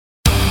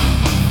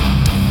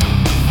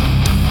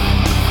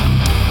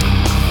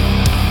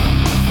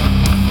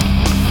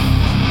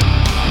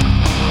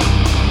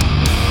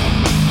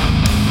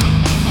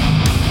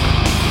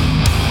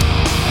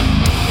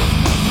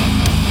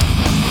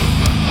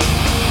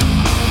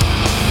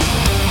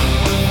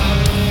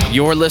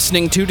You're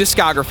listening to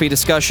Discography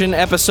Discussion,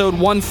 episode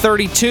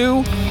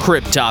 132,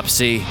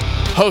 Cryptopsy.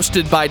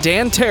 Hosted by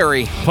Dan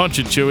Terry. Punch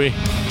it, Chewy.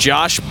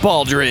 Josh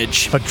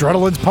Baldridge.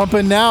 Adrenaline's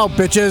pumping now,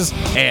 bitches.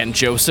 And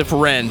Joseph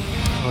Wren.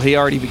 Well, he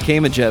already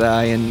became a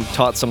Jedi and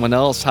taught someone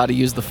else how to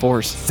use the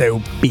Force.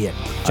 So be it,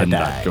 Jedi. I'm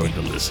not going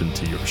to listen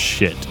to your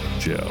shit,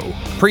 Joe.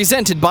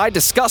 Presented by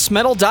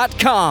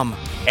DiscussMetal.com.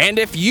 And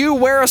if you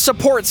wear a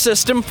support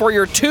system for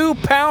your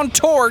 2-pound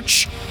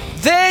torch,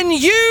 then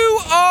you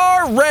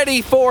are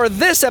ready for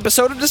this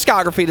episode of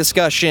Discography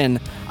Discussion.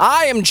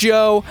 I am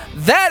Joe.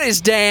 That is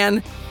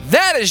Dan.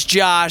 That is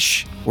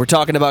Josh. We're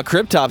talking about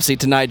Cryptopsy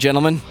tonight,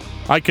 gentlemen.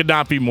 I could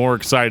not be more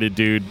excited,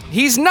 dude.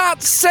 He's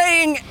not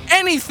saying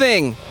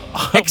anything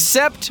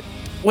except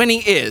when he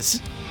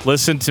is.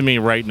 Listen to me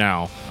right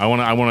now. I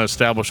want to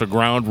establish a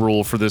ground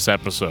rule for this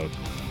episode.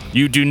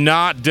 You do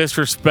not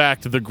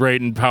disrespect the great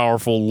and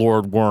powerful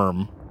Lord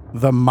Worm.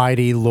 The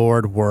mighty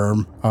Lord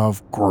Worm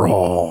of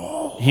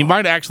Grawl. He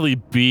might actually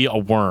be a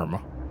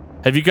worm.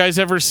 Have you guys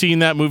ever seen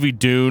that movie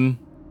Dune?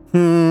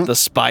 The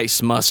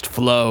spice must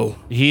flow.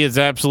 He is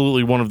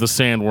absolutely one of the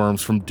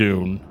sandworms from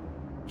Dune.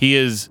 He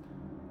is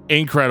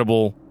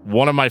incredible.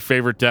 One of my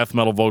favorite death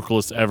metal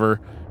vocalists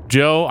ever.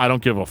 Joe, I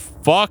don't give a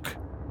fuck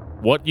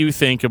what you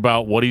think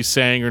about what he's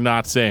saying or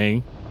not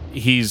saying.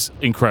 He's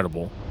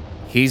incredible.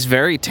 He's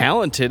very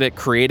talented at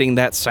creating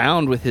that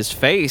sound with his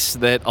face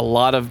that a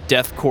lot of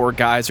deathcore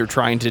guys are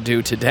trying to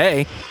do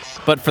today.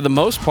 But for the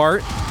most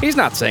part, he's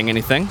not saying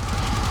anything.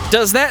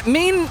 Does that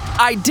mean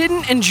I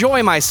didn't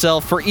enjoy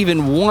myself for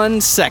even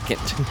 1 second?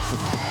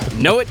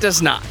 No, it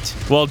does not.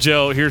 Well,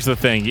 Joe, here's the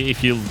thing.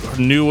 If you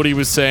knew what he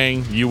was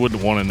saying, you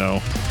would want to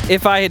know.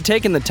 If I had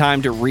taken the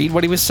time to read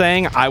what he was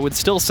saying, I would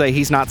still say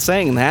he's not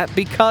saying that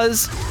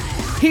because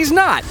he's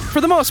not,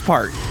 for the most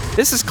part.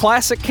 This is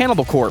classic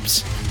Cannibal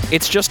Corpse.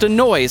 It's just a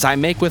noise I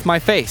make with my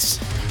face.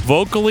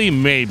 Vocally,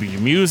 maybe.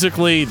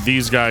 Musically,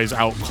 these guys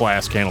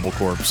outclass Cannibal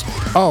Corpse.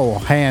 Oh,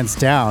 hands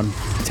down.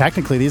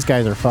 Technically, these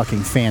guys are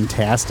fucking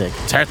fantastic.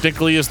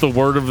 Technically is the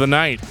word of the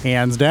night.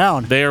 Hands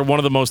down. They are one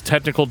of the most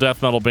technical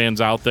death metal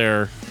bands out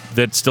there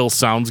that still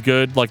sounds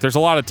good. Like, there's a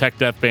lot of tech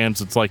death bands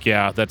that's like,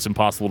 yeah, that's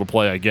impossible to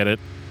play, I get it.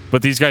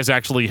 But these guys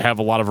actually have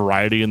a lot of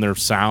variety in their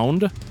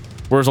sound.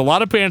 Whereas a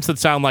lot of bands that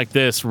sound like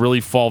this really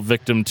fall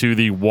victim to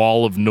the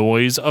wall of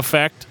noise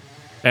effect.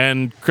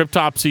 And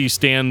Cryptopsy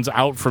stands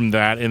out from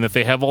that in that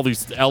they have all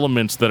these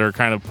elements that are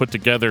kind of put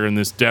together in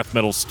this death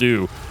metal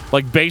stew.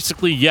 Like,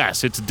 basically,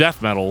 yes, it's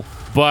death metal,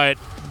 but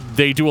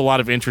they do a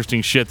lot of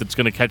interesting shit that's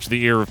going to catch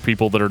the ear of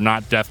people that are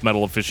not death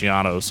metal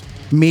aficionados.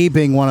 Me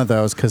being one of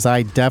those, because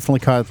I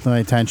definitely caught my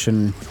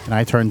attention, and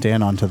I turned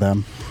Dan onto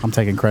them. I'm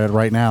taking credit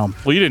right now.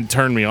 Well, you didn't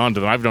turn me on to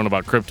them. I've known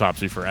about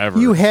Cryptopsy forever.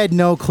 You had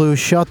no clue.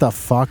 Shut the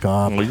fuck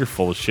up. Well, you're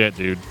full of shit,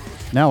 dude.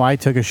 No, I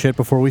took a shit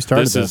before we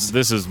started this.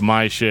 This is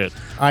my shit.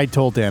 I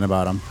told Dan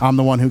about them. I'm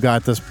the one who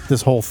got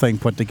this whole thing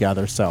put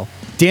together, so.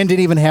 Dan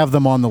didn't even have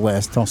them on the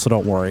list, so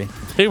don't worry.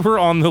 They were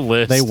on the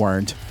list. They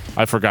weren't.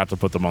 I forgot to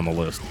put them on the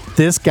list.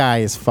 This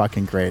guy is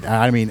fucking great.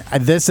 I mean,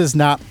 this is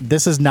not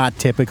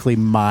typically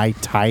my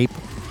type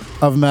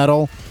of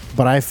metal,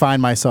 but I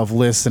find myself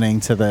listening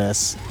to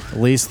this.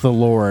 At least the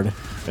Lord.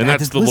 And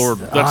that's the Lord.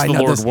 That's the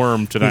Lord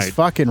Worm tonight. These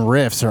fucking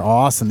riffs are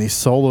awesome. These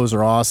solos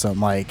are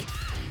awesome. Like,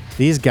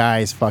 these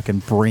guys fucking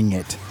bring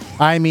it.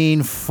 I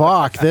mean,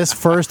 fuck. This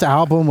first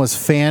album was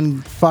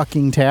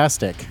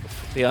fan-fucking-tastic.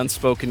 The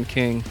Unspoken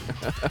King.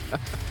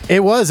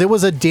 It was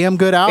a damn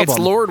good album. It's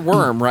Lord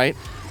Worm, right?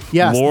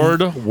 Yes.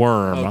 Lord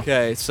Worm.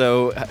 Okay,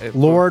 so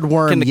Lord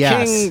Worm, can the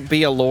yes. king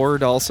be a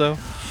lord also?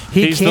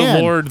 He's the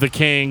Lord, the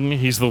king.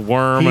 He's the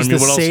worm. He's I mean,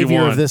 the what else do you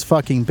savior want? of this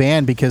fucking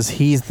band because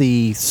he's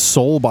the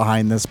soul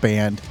behind this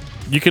band.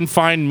 You can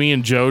find me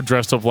and Joe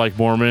dressed up like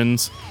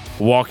Mormons,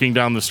 walking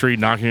down the street,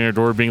 knocking on your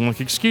door, being like,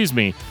 "Excuse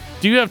me,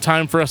 do you have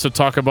time for us to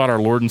talk about our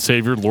Lord and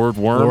Savior, Lord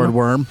Worm?" Lord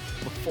Worm.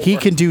 He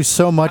can do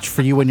so much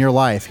for you in your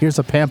life. Here's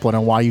a pamphlet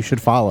on why you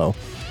should follow.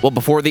 Well,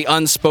 before the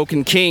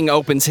Unspoken King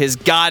opens his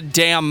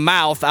goddamn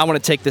mouth, I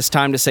want to take this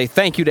time to say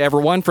thank you to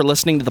everyone for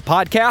listening to the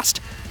podcast.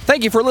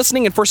 Thank you for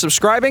listening and for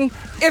subscribing.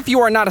 If you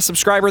are not a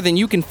subscriber, then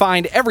you can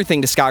find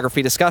everything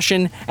Discography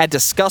Discussion at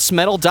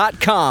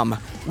DiscussMetal.com.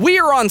 We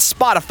are on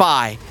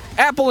Spotify,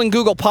 Apple and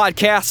Google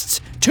Podcasts,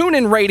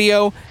 TuneIn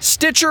Radio,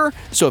 Stitcher,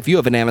 so if you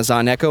have an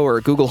Amazon Echo or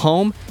a Google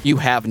Home, you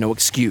have no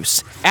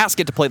excuse. Ask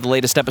it to play the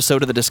latest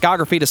episode of the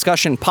Discography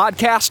Discussion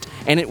podcast,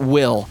 and it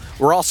will.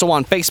 We're also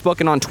on Facebook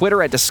and on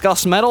Twitter at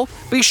Discuss Metal.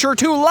 Be sure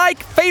to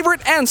like,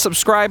 favorite, and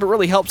subscribe. It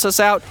really helps us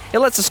out. It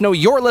lets us know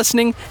you're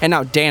listening, and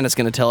now Dan is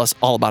going to tell us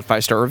all about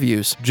 5-star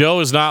reviews.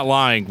 Joe is not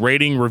lying.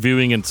 Rating,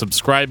 reviewing, and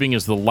subscribing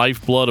is the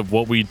lifeblood of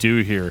what we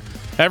do here.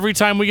 Every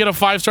time we get a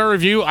 5-star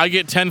review, I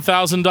get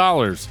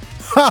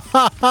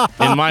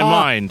 $10,000 in my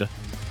mind.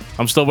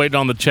 I'm still waiting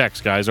on the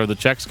checks, guys. Are the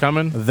checks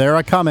coming? They're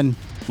a-coming.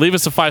 Leave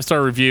us a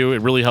 5-star review.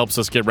 It really helps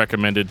us get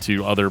recommended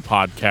to other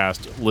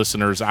podcast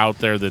listeners out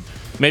there that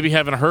maybe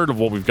haven't heard of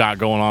what we've got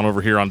going on over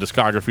here on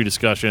Discography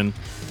Discussion.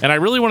 And I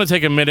really want to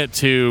take a minute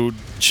to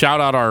shout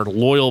out our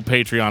loyal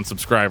Patreon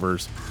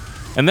subscribers.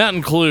 And that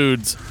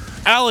includes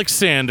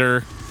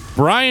Alexander,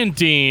 Brian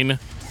Dean,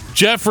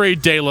 Jeffrey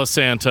De Los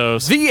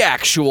Santos. The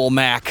actual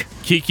Mac.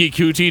 Kiki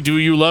Kuti, do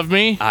you love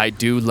me? I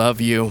do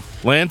love you.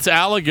 Lance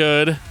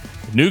Alligood.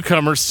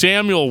 Newcomer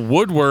Samuel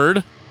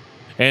Woodward.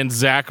 And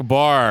Zach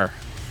Barr.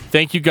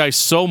 Thank you guys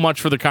so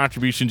much for the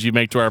contributions you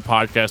make to our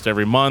podcast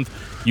every month.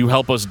 You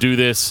help us do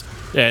this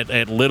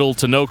at little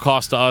to no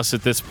cost to us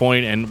at this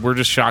point, and we're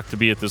just shocked to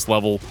be at this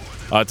level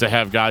to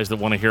have guys that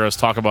want to hear us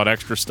talk about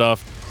extra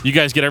stuff. You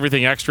guys get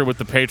everything extra with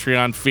the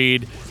Patreon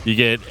feed. You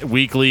get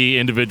weekly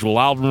individual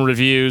album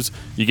reviews.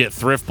 You get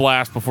Thrift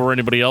Blast before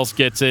anybody else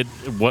gets it.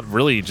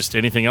 Just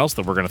anything else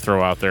that we're going to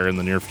throw out there in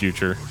the near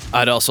future.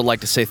 I'd also like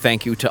to say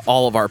thank you to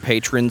all of our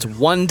patrons.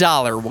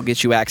 $1 will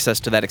get you access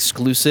to that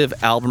exclusive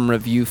album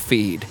review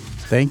feed.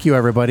 Thank you,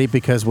 everybody,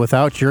 because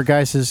without your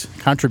guys'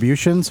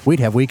 contributions, we'd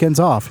have weekends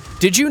off.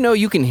 Did you know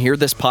you can hear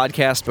this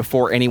podcast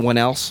before anyone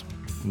else?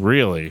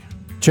 Really?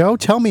 Joe,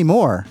 tell me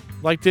more.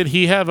 Like, did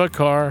he have a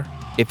car?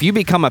 If you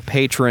become a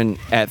patron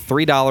at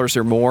 $3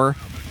 or more,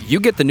 you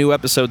get the new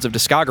episodes of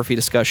Discography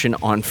Discussion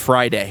on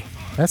Friday.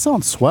 That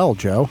sounds swell,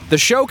 Joe. The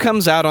show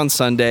comes out on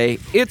Sunday.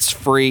 It's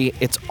free.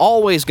 It's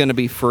always going to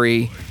be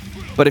free.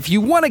 But if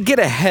you want to get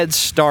a head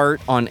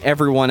start on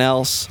everyone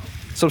else,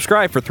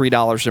 subscribe for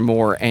 $3 or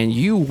more, and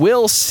you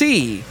will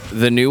see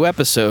the new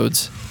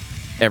episodes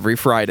every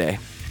Friday.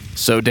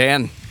 So,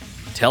 Dan,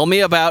 tell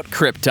me about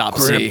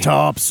Cryptopsy.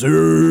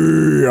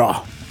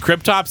 Cryptopsy.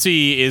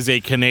 Cryptopsy is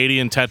a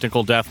Canadian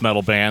technical death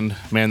metal band.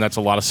 Man, that's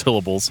a lot of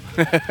syllables.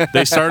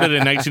 They started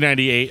in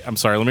 1998. I'm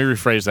sorry, let me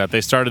rephrase that. They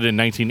started in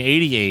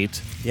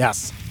 1988.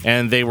 Yes.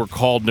 And they were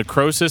called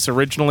Necrosis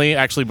originally.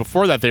 Actually,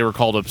 before that, they were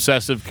called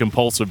Obsessive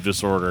Compulsive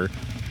Disorder.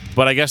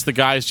 But I guess the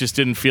guys just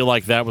didn't feel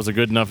like that was a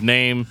good enough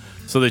name,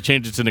 so they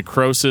changed it to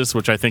Necrosis,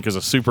 which I think is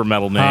a super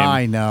metal name.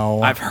 I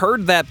know. I've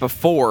heard that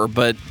before,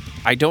 but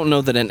I don't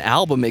know that an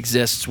album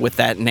exists with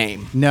that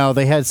name. No,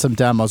 they had some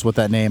demos with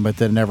that name, but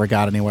they never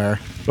got anywhere.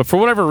 But for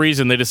whatever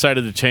reason, they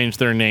decided to change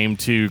their name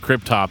to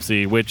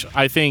Cryptopsy, which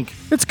I think...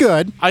 It's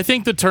good. I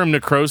think the term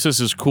Necrosis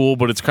is cool,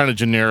 but it's kind of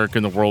generic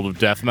in the world of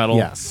death metal.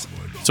 Yes.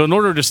 So in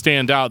order to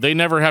stand out, they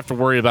never have to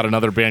worry about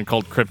another band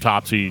called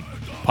Cryptopsy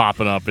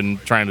popping up and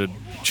trying to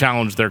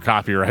challenge their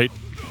copyright.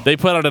 They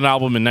put out an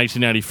album in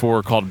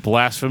 1994 called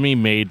Blasphemy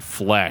Made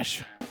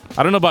Flesh.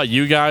 I don't know about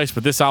you guys,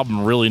 but this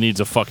album really needs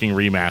a fucking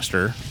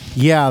remaster.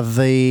 Yeah,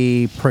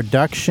 the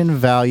production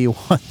value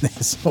on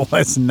this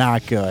was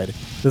not good.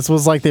 This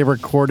was like they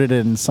recorded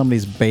it in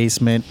somebody's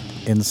basement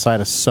inside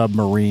a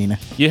submarine.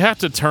 You have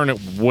to turn it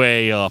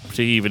way up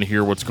to even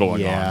hear what's going on.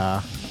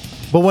 Yeah.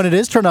 But when it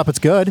is turned up, it's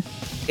good.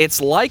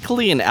 It's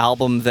likely an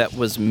album that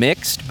was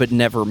mixed but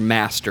never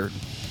mastered.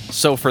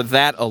 So for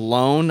that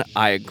alone,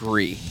 I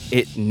agree.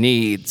 It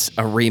needs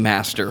a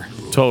remaster.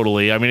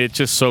 Totally. I mean, it's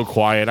just so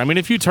quiet. I mean,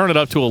 if you turn it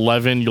up to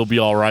 11, you'll be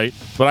all right.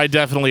 But I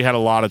definitely had a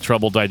lot of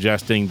trouble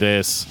digesting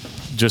this,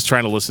 just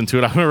trying to listen to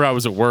it. I remember I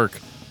was at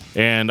work,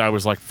 and I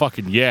was like,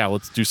 fucking yeah,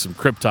 let's do some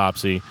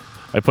Cryptopsy.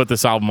 I put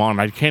this album on,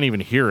 and I can't even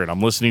hear it.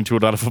 I'm listening to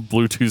it out of a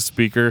Bluetooth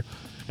speaker.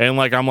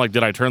 And I'm like,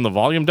 did I turn the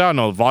volume down?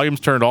 No, the volume's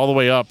turned all the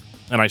way up,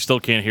 and I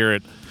still can't hear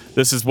it.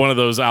 This is one of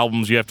those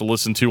albums you have to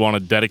listen to on a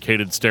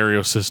dedicated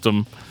stereo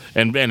system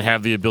and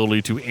have the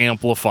ability to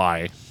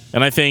amplify.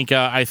 And I think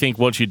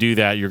once you do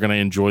that, you're going to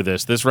enjoy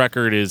this. This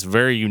record is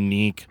very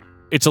unique.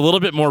 It's a little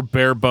bit more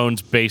bare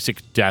bones,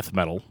 basic death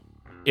metal.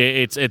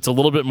 It's a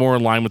little bit more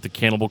in line with the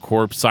Cannibal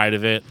Corpse side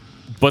of it,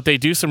 but they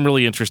do some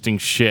really interesting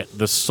shit.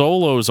 The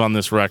solos on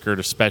this record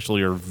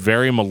especially are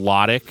very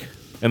melodic,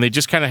 and they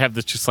just kind of have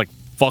this just like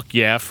fuck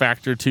yeah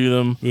factor to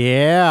them.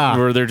 Yeah.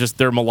 Where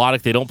they're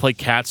melodic. They don't play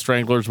Cat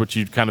Stranglers, which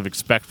you'd kind of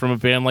expect from a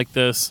band like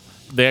this.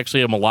 They actually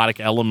have melodic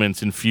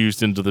elements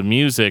infused into the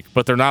music,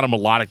 but they're not a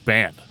melodic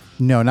band.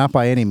 No, not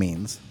by any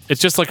means.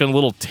 It's just like a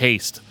little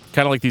taste.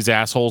 Kind of like these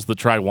assholes that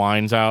try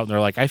wines out, and they're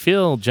like, I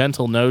feel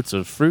gentle notes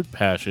of fruit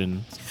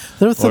passion.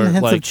 There's some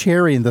hints like, of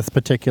cherry in this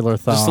particular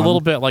song. Just a little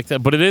bit like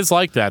that, but it is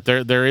like that.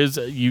 There is,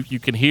 you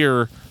can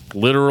hear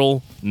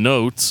literal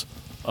notes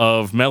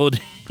of melody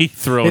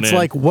thrown in. It's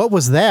like, what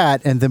was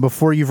that? And then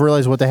before you've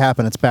realized what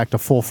happened, it's back to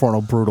full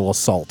frontal brutal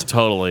assault.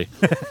 Totally.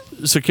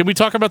 So can we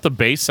talk about the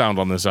bass sound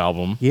on this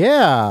album?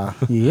 Yeah.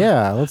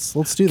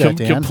 Let's do that,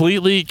 Dan.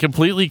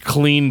 Completely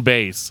clean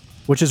bass.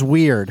 Which is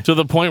weird. To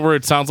the point where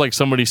it sounds like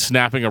somebody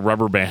snapping a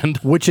rubber band.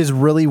 Which is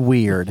really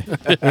weird.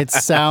 It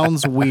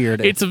sounds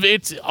weird.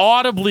 It's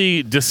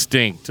audibly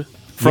distinct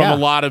from a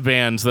lot of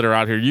bands that are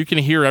out here. You can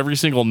hear every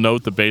single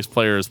note the bass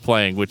player is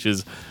playing, which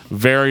is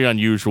very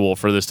unusual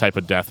for this type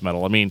of death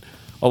metal. I mean,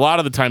 a lot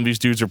of the time these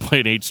dudes are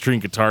playing 8-string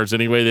guitars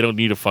anyway. They don't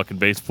need a fucking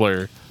bass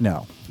player.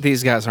 No.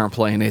 These guys aren't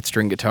playing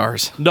 8-string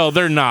guitars. No,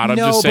 they're not. I'm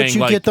just saying,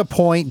 but you get the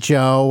point,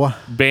 Joe.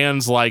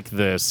 Bands like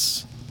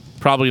this,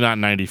 probably not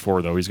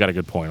 94 though. He's got a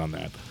good point on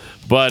that.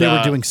 But they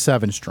were doing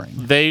 7-string.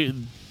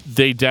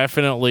 They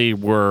definitely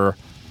were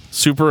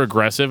super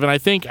aggressive, and I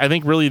think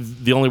really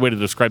the only way to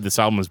describe this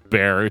album is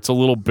bare. It's a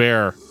little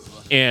bare,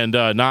 and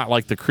not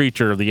like the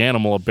creature or the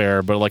animal of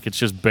bear, but like it's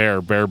just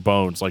bare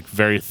bones, like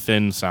very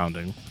thin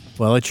sounding.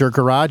 Well, it's your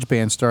garage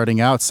band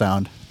starting out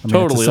sound. I mean,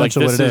 Totally. That's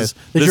essentially Like, what this it is. is-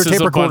 It's your this is tape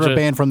a bunch recorder of-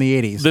 band from the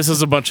 80s. This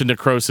is a bunch of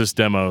Necrosis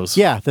demos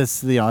Yeah, it's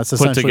essentially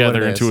put what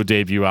together it is. into a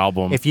debut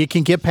album. If you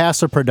can get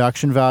past the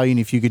production value and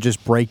if you could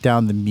just break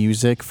down the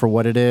music for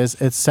what it is,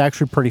 it's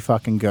actually pretty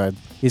fucking good.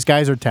 These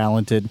guys are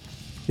talented.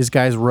 These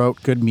guys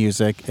wrote good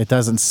music. It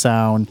doesn't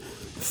sound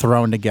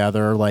thrown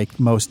together like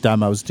most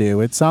demos do.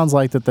 It sounds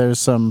like that there's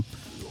some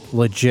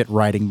legit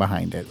writing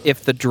behind it.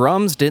 If the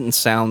drums didn't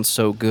sound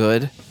so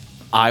good,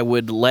 I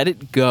would let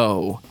it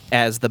go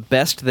as the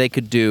best they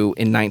could do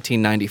in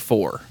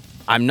 1994.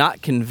 I'm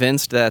not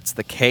convinced that's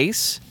the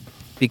case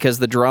because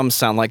the drums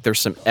sound like there's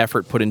some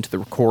effort put into the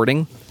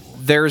recording.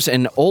 There's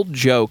an old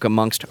joke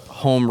amongst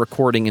home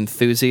recording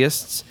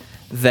enthusiasts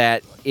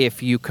that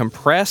if you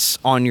compress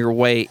on your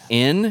way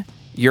in,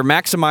 you're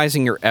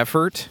maximizing your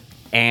effort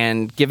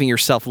and giving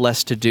yourself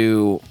less to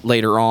do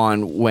later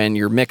on when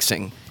you're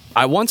mixing.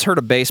 I once heard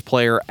a bass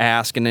player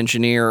ask an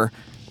engineer,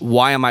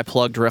 "Why am I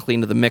plugged directly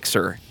into the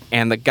mixer?"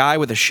 And the guy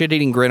with a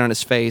shit-eating grin on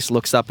his face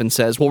looks up and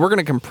says, "Well, we're going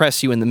to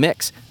compress you in the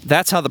mix.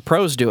 That's how the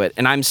pros do it."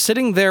 And I'm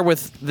sitting there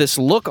with this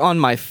look on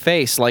my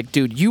face like,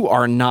 dude, you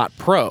are not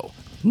pro.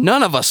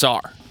 None of us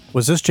are.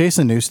 Was this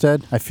Jason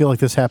Newsted? I feel like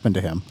this happened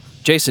to him.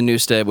 Jason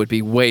Newsted would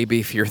be way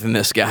beefier than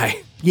this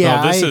guy.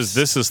 Yeah, no,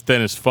 this is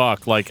thin as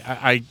fuck. Like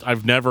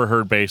I've never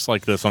heard bass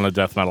like this on a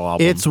death metal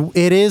album.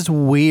 it is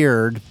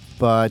weird,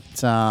 but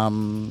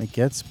it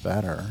gets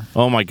better.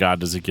 Oh my god,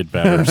 does it get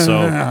better? So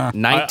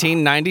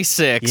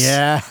 1996.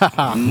 Yeah.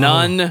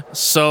 None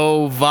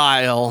so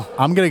vile.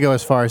 I'm going to go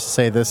as far as to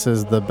say this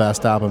is the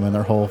best album in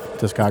their whole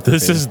discography.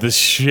 this is the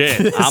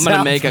shit. I'm going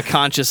to make a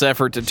conscious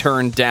effort to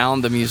turn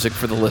down the music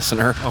for the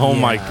listener. Oh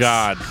my Yes.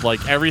 god.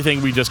 Like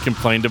everything we just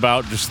complained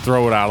about, just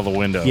throw it out of the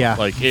window. Yeah.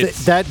 Like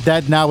it's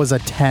that now is a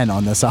 10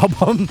 on this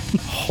album.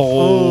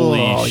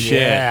 holy Oh,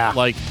 shit. yeah.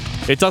 Like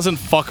it doesn't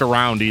fuck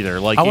around either.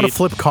 Like I want to it-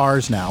 flip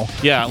cars now.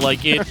 Yeah, like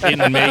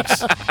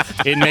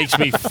it makes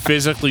me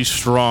physically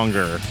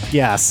stronger.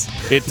 Yes.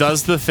 It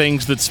does the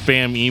things that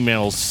spam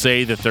emails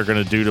say that they're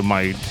going to do to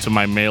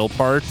my mail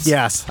parts.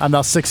 Yes. I'm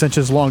now 6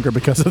 inches longer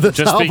because of this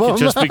album.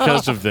 Just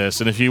because of this.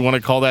 And if you want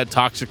to call that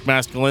toxic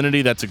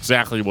masculinity, that's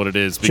exactly what it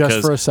is. Because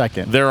Just for a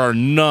second. there are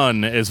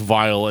none as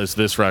vile as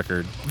this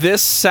record.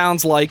 This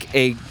sounds like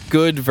a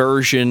good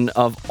version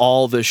of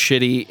all the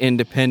shitty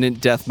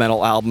independent death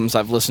metal albums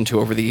I've listened to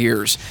over the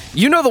years.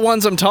 You know the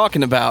ones I'm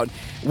talking about.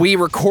 We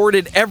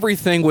recorded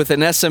everything with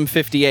an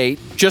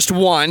SM58, just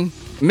one,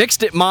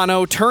 mixed it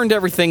mono, turned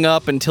everything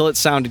up until it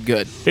sounded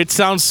good. It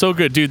sounds so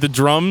good, dude. The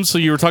drums, so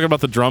you were talking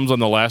about the drums on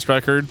the last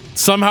record.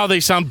 Somehow they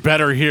sound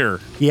better here.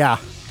 Yeah.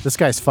 This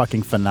guy's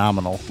fucking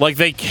phenomenal. Like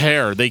they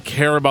care. They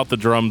care about the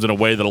drums in a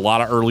way that a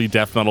lot of early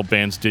death metal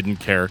bands didn't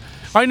care.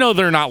 I know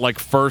they're not like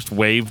first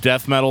wave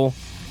death metal,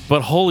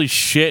 but holy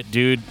shit,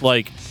 dude.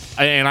 Like,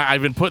 and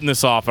I've been putting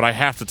this off, but I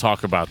have to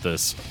talk about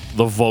this.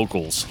 The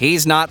vocals.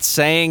 He's not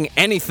saying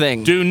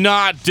anything. Do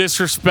not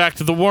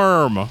disrespect the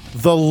Worm.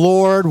 The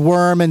Lord,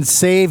 Worm, and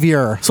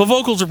Savior. So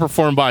vocals are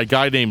performed by a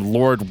guy named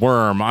Lord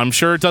Worm. I'm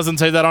sure it doesn't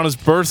say that on his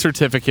birth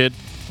certificate,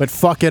 But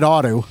fuck it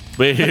ought to.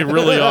 but it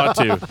really ought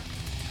to.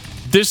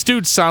 This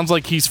dude sounds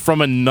like he's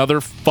from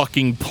another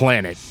fucking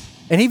planet.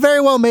 And he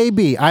very well may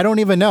be. I don't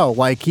even know.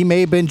 Like, he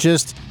may have been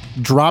just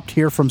dropped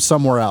here from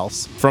somewhere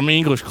else. From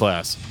English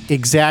class.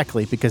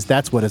 Exactly, because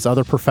that's what his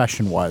other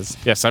profession was.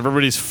 Yes,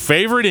 everybody's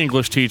favorite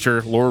English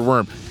teacher, Lord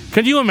Worm.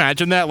 Could you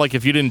imagine that? Like,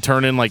 if you didn't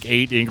turn in like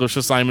 8 English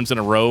assignments in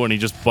a row and he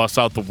just busts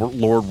out the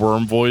Lord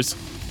Worm voice?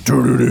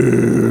 Turn it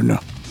in.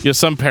 Yeah,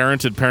 some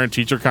parent at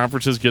parent-teacher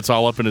conferences gets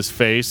all up in his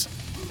face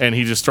and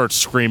he just starts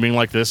screaming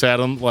like this at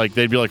him. Like,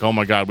 they'd be like, "Oh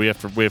my God, we have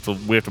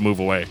to move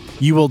away."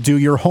 You will do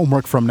your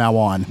homework from now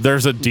on.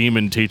 There's a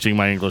demon teaching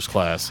my English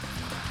class.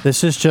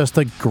 This is just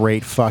a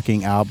great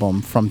fucking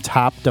album from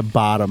top to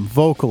bottom,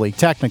 vocally,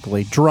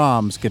 technically,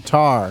 drums,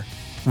 guitar,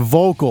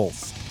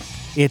 vocals.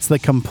 It's the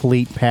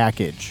complete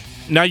package.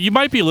 Now, you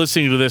might be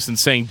listening to this and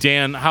saying,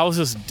 "Dan, how is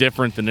this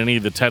different than any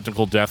of the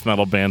technical death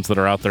metal bands that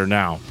are out there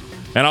now?"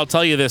 And I'll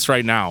tell you this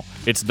right now,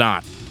 it's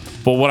not.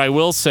 But what I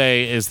will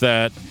say is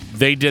that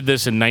they did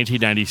this in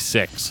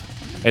 1996,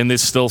 and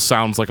this still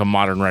sounds like a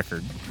modern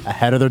record.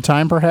 Ahead of their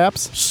time,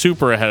 perhaps?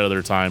 Super ahead of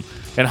their time.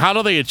 And how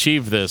do they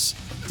achieve this?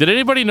 Did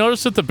anybody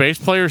notice that the bass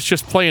player is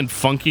just playing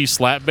funky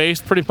slap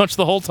bass pretty much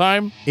the whole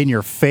time? In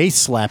your face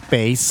slap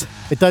bass.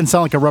 It doesn't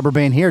sound like a rubber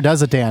band here,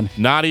 does it, Dan?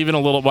 Not even a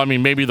little. I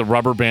mean, maybe the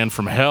rubber band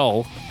from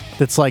hell.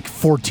 That's like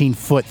 14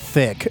 foot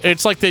thick.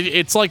 It's like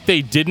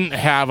they didn't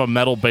have a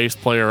metal bass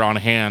player on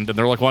hand, and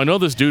they're like, "Well, I know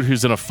this dude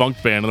who's in a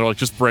funk band," and they're like,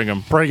 "Just bring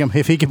him." Bring him.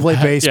 If he can play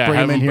bass, Yeah, bring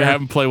have him in here.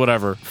 have him play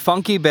whatever.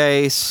 Funky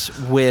bass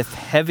with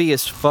heavy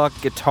as fuck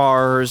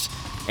guitars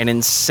and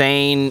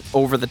insane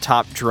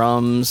over-the-top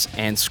drums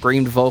and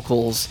screamed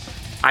vocals.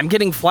 I'm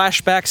getting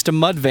flashbacks to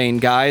Mudvayne,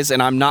 guys,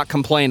 and I'm not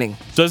complaining.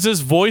 Does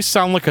his voice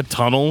sound like a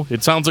tunnel?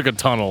 It sounds like a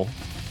tunnel.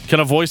 Can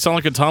a voice sound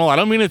like a tunnel? I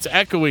don't mean it's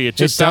echoey. It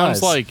just It sounds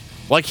does.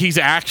 like he's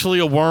actually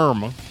a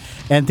worm.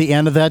 And the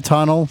end of that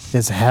tunnel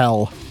is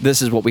hell.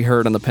 This is what we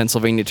heard on the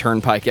Pennsylvania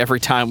Turnpike every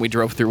time we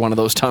drove through one of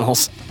those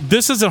tunnels.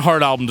 This is a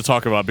hard album to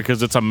talk about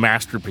because it's a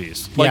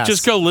masterpiece. Like, Yes.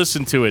 just go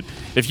listen to it.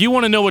 If you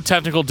want to know what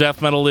technical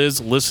death metal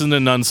is, listen to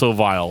None So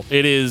Vile.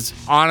 It is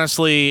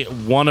honestly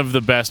one of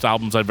the best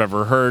albums I've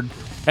ever heard.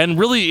 And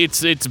really,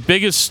 its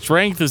biggest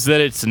strength is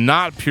that it's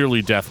not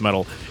purely death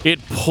metal.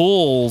 It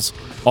pulls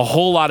a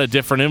whole lot of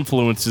different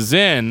influences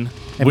in,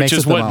 It which makes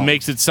is it their what own.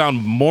 makes it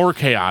sound more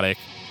chaotic.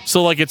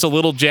 So, like, it's a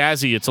little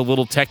jazzy, it's a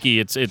little techy,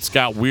 it's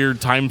got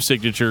weird time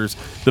signatures.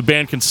 The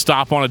band can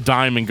stop on a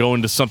dime and go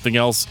into something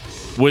else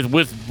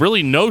with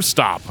really no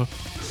stop.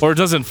 Or it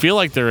doesn't feel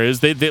like there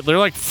is. They're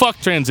like, fuck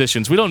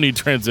transitions. We don't need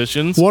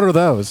transitions. What are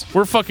those?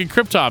 We're fucking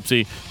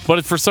Cryptopsy.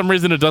 But for some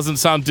reason, it doesn't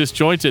sound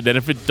disjointed. And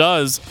if it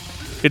does,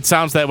 it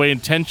sounds that way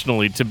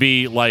intentionally to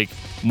be, like,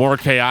 more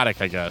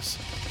chaotic, I guess.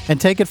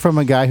 And take it from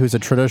a guy who's a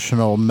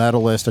traditional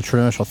metalist, a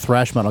traditional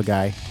thrash metal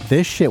guy.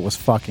 This shit was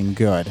fucking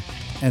good.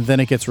 And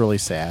then it gets really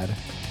sad.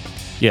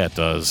 Yeah, it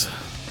does.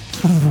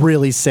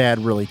 Really sad,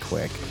 really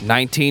quick.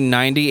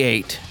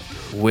 1998,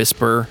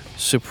 Whisper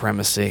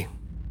Supremacy.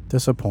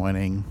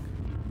 Disappointing.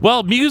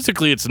 Well,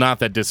 musically, it's not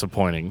that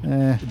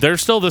disappointing. They're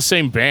still the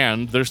same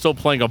band. They're still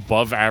playing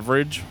above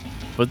average.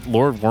 But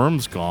Lord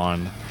Worm's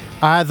gone.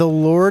 The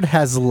Lord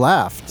has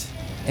left.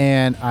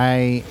 And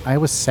I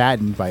was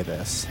saddened by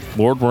this.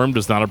 Lord Worm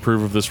does not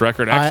approve of this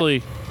record.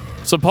 Actually,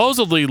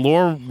 supposedly,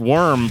 Lord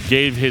Worm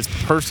gave his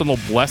personal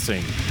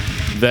blessing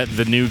that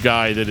the new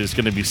guy that is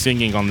going to be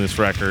singing on this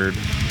record,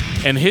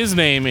 and his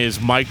name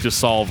is Mike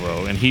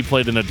DeSalvo, and he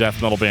played in a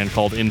death metal band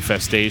called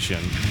Infestation,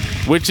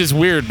 which is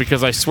weird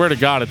because I swear to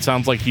God, it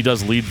sounds like he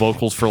does lead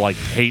vocals for like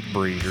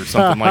Hatebreed or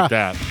something like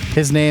that.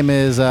 His name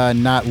is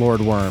not Lord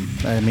Worm.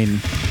 I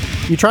mean,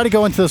 you try to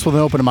go into this with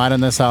an open mind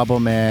on this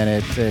album, and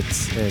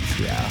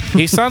it's yeah.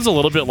 He sounds a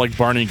little bit like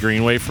Barney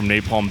Greenway from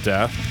Napalm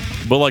Death,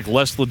 but like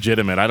less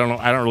legitimate. I don't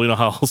really know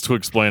how else to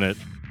explain it.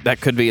 That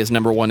could be his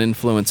number one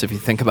influence if you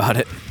think about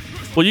it.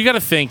 Well, you got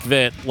to think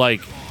that,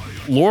 like,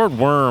 Lord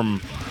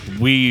Worm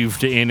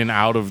weaved in and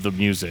out of the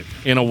music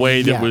in a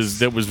way that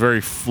Yes. was very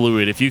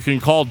fluid. If you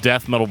can call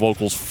death metal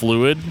vocals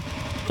fluid,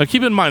 now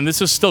keep in mind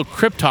this is still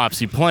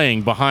Cryptopsy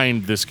playing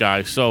behind this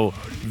guy, so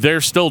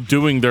they're still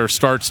doing their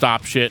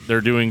start-stop shit.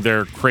 They're doing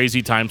their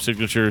crazy time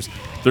signatures.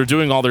 They're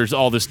doing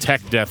all this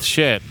tech death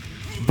shit.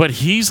 But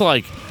he's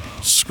like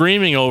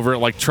screaming over it,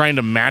 like trying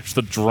to match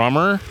the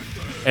drummer.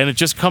 And it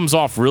just comes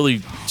off really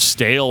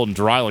stale and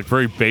dry, like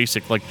very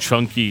basic, like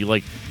chunky.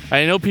 Like,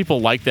 I know people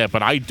like that,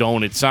 but I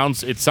don't. It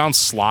sounds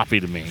sloppy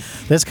to me.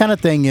 This kind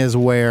of thing is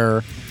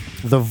where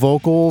the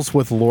vocals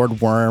with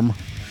Lord Worm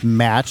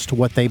matched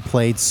what they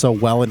played so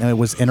well, and it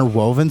was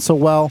interwoven so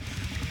well.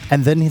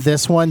 And then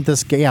this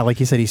guy, yeah,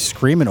 like you said, he's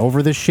screaming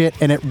over this shit,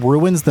 and it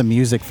ruins the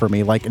music for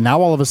me. Like, now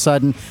all of a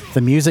sudden,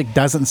 the music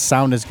doesn't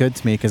sound as good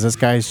to me because this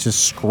guy's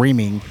just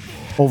screaming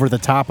over the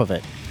top of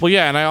it. Well,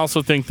 yeah, and I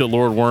also think that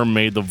Lord Worm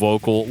made the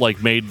vocal, let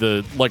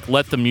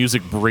the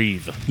music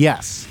breathe.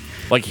 Yes.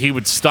 Like, he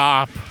would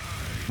stop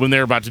when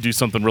they're about to do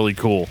something really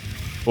cool,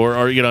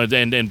 or you know,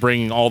 and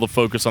bringing all the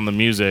focus on the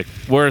music.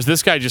 Whereas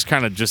this guy just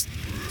kind of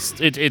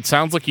it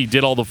sounds like he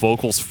did all the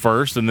vocals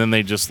first, and then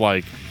they just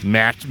like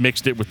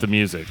mixed it with the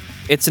music.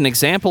 It's an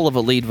example of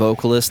a lead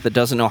vocalist that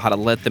doesn't know how to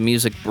let the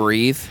music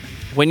breathe.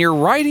 When you're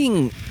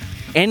writing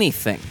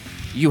anything,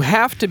 you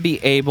have to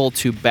be able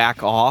to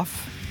back off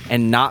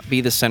and not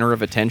be the center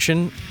of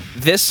attention.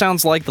 This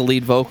sounds like the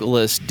lead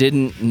vocalist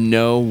didn't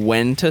know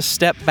when to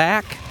step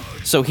back,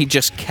 so he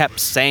just kept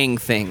saying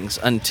things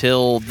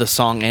until the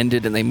song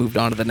ended and they moved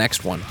on to the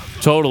next one.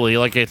 Totally,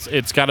 like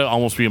it's got to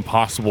almost be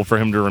impossible for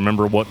him to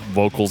remember what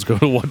vocals go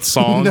to what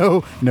song.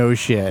 No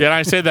shit. Yeah, and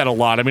I say that a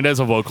lot. I mean, as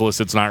a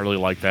vocalist, it's not really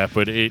like that,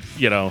 but it,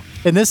 you know.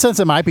 In this sense,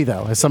 it might be,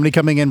 though. As somebody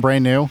coming in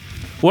brand new.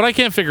 What I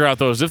can't figure out,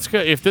 though, is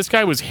if this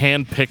guy was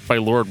handpicked by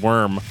Lord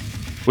Worm,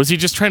 was he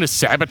just trying to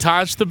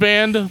sabotage the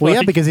band? Well,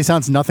 yeah, because he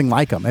sounds nothing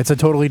like him. It's a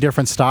totally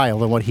different style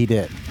than what he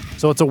did.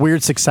 So it's a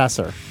weird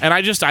successor. And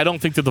I don't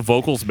think that the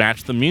vocals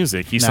match the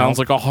music. He sounds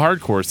like a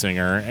hardcore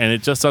singer, and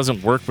it just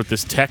doesn't work with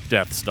this tech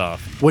death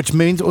stuff. Which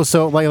means,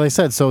 so like I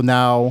said, so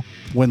now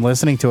when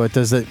listening to it,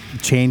 does it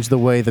change the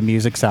way the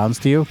music sounds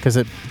to you? Because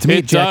to me,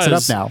 it jacks it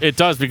up now. It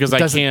does, because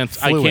I can't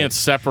fluid.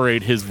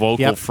 separate his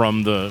vocal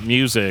from the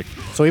music.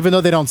 So even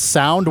though they don't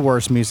sound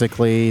worse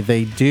musically,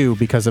 they do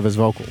because of his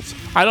vocals.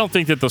 I don't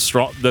think that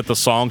the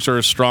songs are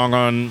as strong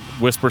on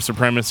Whisper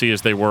Supremacy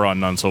as they were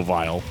on None So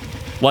Vile.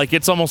 Like,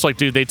 it's almost like,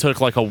 dude, they took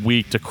like a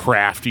week to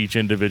craft each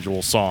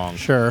individual song.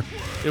 Sure.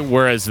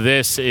 Whereas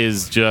this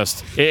is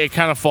just, it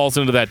kind of falls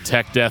into that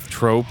tech death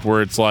trope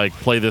where it's like,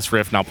 play this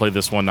riff, now play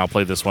this one, now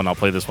play this one, now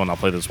play this one, now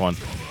play this one.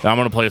 Now I'm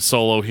going to play a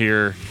solo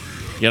here,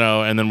 you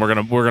know, and then we're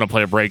gonna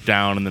play a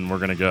breakdown, and then we're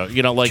going to go,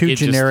 you know, like too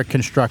generic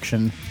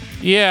construction.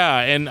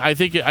 Yeah, and I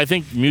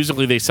think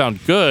musically they sound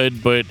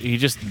good, but he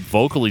just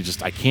vocally I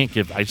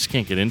just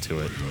can't get into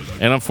it.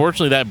 And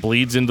unfortunately that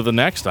bleeds into the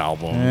next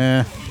album.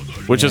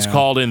 which is Yeah.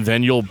 called And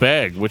Then You'll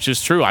Beg, which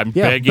is true. I'm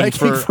begging begging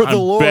for for the I'm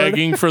Lord.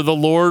 begging for the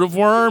Lord of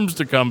Worms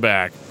to come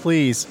back.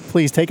 Please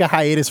take a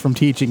hiatus from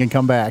teaching and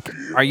come back.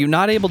 Are you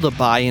not able to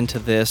buy into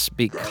this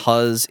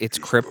because it's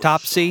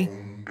Cryptopsy,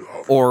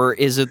 or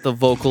is it the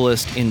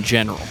vocalist in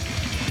general?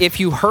 If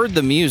you heard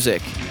the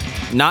music,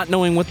 not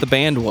knowing what the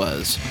band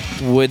was,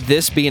 would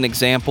this be an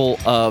example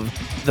of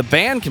the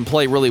band can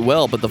play really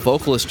well, but the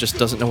vocalist just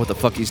doesn't know what the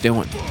fuck he's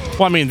doing?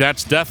 Well, I mean,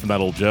 that's death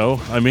metal, Joe.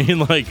 I mean,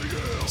 like,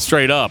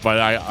 straight up,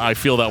 I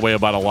feel that way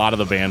about a lot of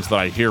the bands that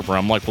I hear from.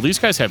 I'm like, well, these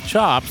guys have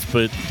chops,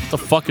 but what the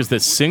fuck is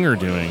this singer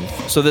doing?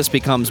 So this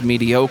becomes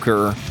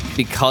mediocre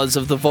because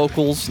of the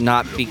vocals,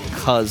 not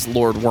because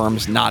Lord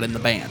Worm's not in the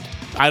band.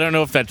 I don't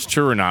know if that's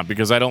true or not,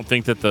 because I don't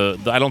think that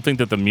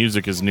the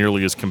music is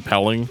nearly as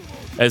compelling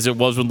as it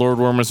was when Lord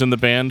Worm was in the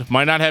band.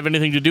 Might not have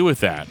anything to do with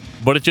that,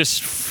 but it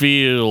just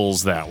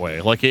feels that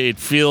way. Like, it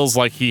feels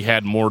like he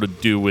had more to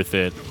do with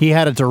it. He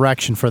had a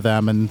direction for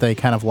them, and they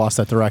kind of lost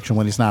that direction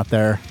when he's not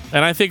there.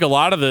 And I think a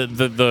lot of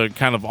the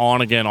kind of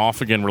on again,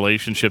 off again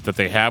relationship that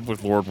they have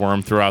with Lord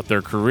Worm throughout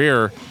their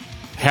career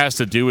has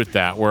to do with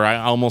that, where I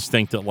almost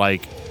think that,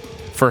 like,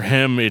 for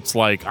him, it's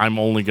like, I'm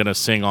only going to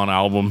sing on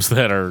albums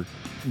that are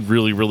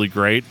really, really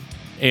great.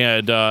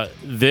 And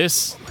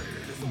this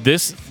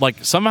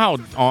like, somehow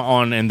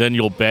on And Then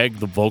You'll Beg,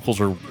 the vocals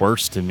are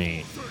worse to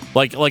me.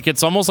 Like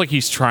it's almost like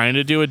he's trying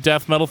to do a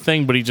death metal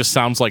thing, but he just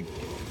sounds like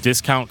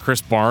discount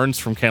Chris Barnes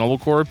from Cannibal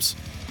Corpse.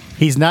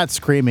 He's not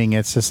screaming.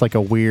 It's just like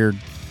a weird...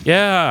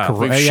 Yeah.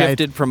 We've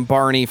shifted from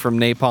Barney from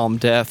Napalm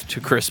Death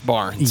to Chris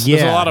Barnes. Yeah,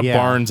 There's a lot of yeah.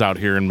 Barnes out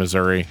here in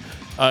Missouri.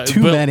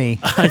 Too but many.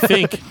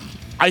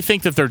 I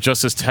think that they're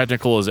just as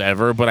technical as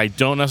ever, but I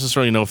don't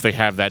necessarily know if they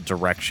have that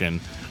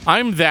direction.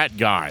 I'm that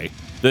guy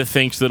that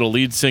thinks that a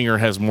lead singer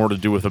has more to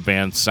do with a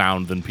band's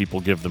sound than people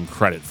give them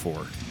credit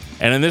for.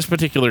 And in this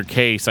particular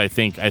case, I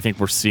think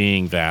we're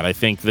seeing that. I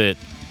think that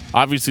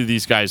obviously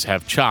these guys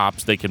have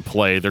chops. They can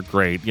play. They're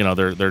great. You know,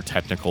 they're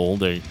technical.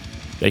 They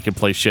can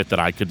play shit that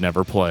I could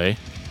never play.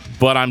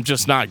 But I'm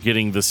just not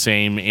getting the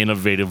same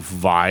innovative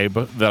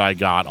vibe that I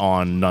got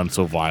on None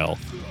So Vile.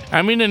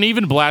 I mean, and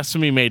even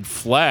Blasphemy Made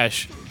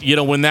Flesh, you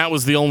know, when that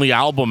was the only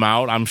album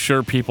out, I'm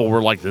sure people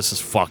were like, this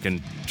is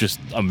fucking just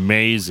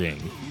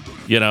amazing.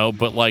 You know,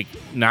 but like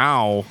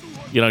now,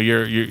 you know,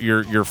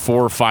 you're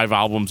 4 or 5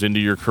 albums into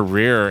your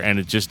career and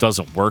it just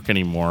doesn't work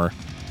anymore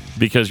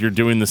because you're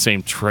doing the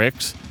same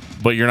tricks,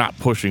 but you're not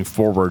pushing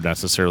forward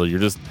necessarily.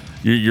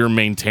 You're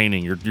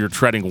maintaining, you're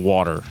treading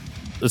water.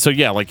 So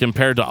yeah, like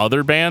compared to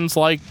other bands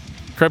like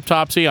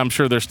Cryptopsy, I'm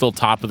sure they're still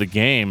top of the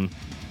game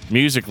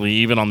musically,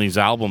 even on these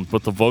albums,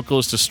 but the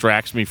vocalist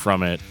distracts me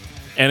from it.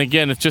 And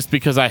again, it's just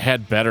because I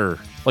had better.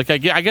 Like, I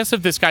guess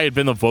if this guy had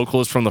been the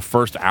vocalist from the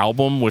first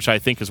album, which I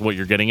think is what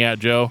you're getting at,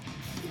 Joe,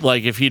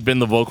 like if he'd been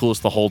the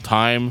vocalist the whole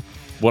time,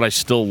 would I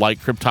still like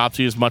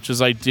Cryptopsy as much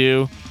as I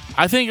do?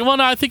 I think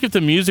if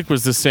the music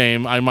was the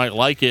same, I might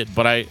like it,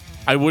 but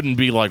I wouldn't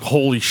be like,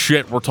 holy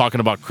shit, we're talking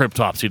about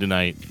Cryptopsy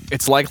tonight.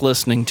 It's like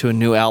listening to a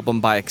new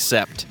album by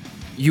Accept.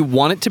 You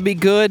want it to be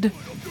good,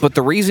 but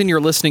the reason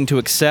you're listening to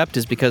Accept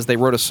is because they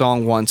wrote a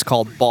song once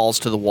called Balls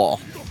to the Wall.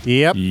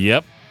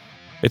 Yep.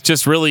 It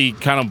just really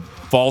kind of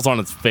falls on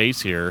its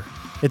face here.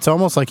 It's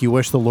almost like you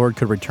wish the Lord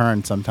could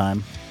return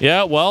sometime.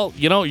 Yeah, well,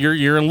 you know,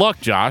 you're in luck,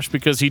 Josh,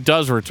 because he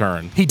does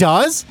return. He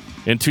does?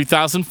 In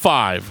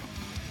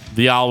 2005,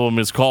 the album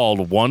is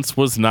called Once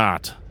Was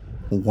Not.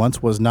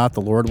 Once was not,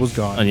 the Lord was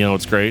gone. And you know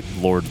what's great?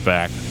 Lord's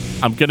back.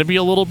 I'm going to be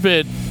a little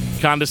bit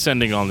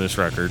condescending on this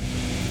record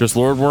because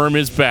Lord Worm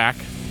is back.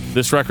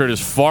 This record is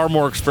far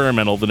more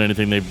experimental than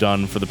anything they've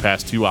done for the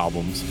past 2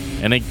 albums.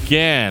 And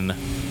again,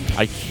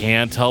 I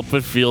can't help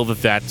but feel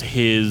that that's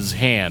his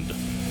hand.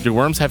 Do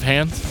worms have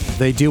hands?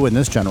 They do in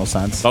this general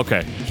sense.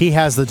 Okay. He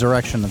has the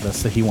direction of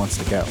this that he wants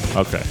to go.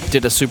 Okay.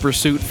 Did a super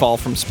suit fall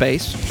from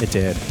space? It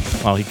did.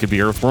 Well, he could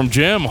be Earthworm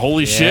Jim.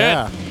 Holy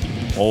Yeah.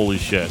 shit. Holy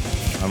shit.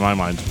 My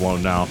mind's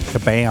blown now.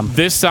 Kabam.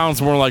 This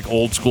sounds more like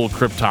old school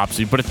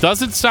Cryptopsy, but it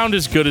doesn't sound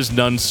as good as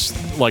None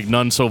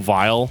So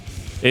Vile.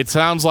 It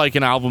sounds like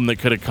an album that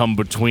could have come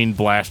between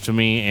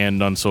Blasphemy and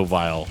None So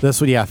Vile. This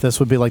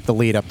would be like the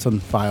lead up to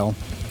Vile.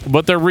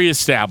 But they're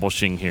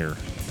reestablishing here.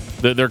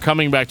 They're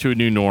coming back to a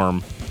new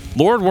norm.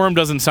 Lord Worm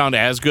doesn't sound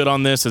as good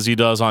on this as he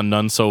does on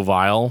None So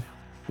Vile,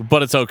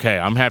 but it's okay.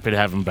 I'm happy to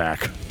have him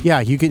back.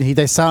 Yeah,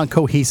 they sound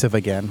cohesive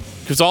again.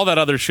 Because all that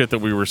other shit that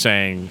we were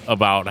saying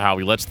about how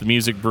he lets the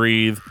music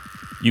breathe,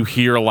 you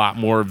hear a lot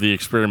more of the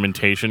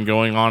experimentation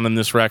going on in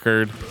this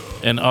record.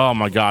 And oh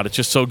my God, it's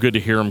just so good to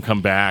hear him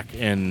come back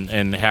and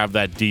have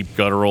that deep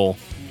guttural.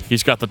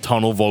 He's got the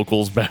tunnel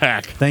vocals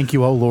back. Thank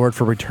you, O Lord,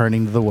 for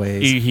returning to the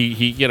ways.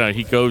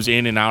 He goes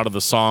in and out of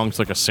the songs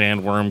like a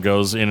sandworm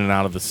goes in and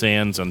out of the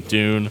sands on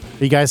Dune.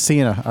 Are you guys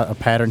seeing a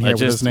pattern here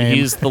with his name?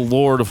 He's the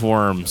Lord of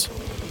Worms.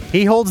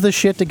 He holds this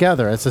shit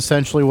together. That's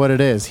essentially what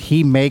it is.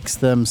 He makes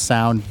them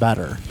sound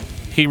better.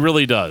 He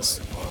really does.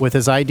 With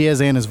his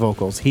ideas and his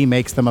vocals, he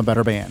makes them a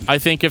better band. I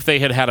think if they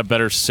had had a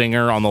better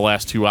singer on the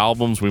last 2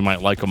 albums, we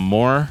might like them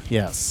more.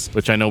 Yes.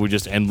 Which I know we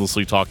just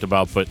endlessly talked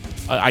about, but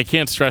I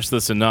can't stress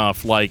this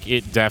enough. Like,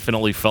 it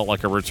definitely felt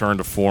like a return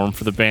to form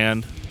for the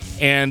band.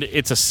 And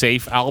it's a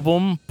safe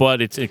album,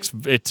 but it's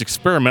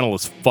experimental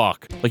as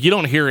fuck. Like, you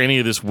don't hear any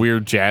of this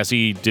weird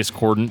jazzy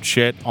discordant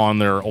shit on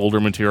their older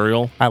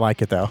material. I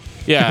like it though.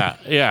 Yeah.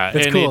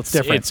 It's And cool. It's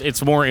different.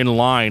 It's more in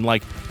line.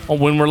 Like,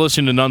 when we're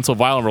listening to None So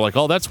Violent, we're like,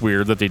 oh, that's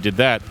weird that they did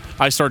that.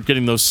 I start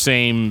getting those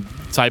same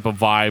type of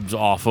vibes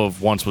off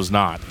of Once Was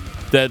Not.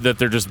 That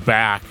they're just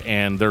back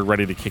and they're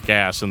ready to kick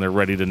ass and they're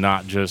ready to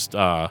not just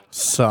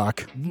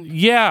suck.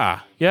 Yeah.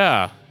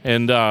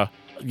 And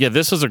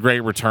this is a great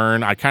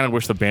return. I kind of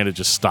wish the band had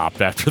just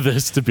stopped after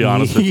this, to be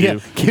honest with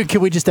you.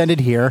 Can we just end it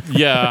here?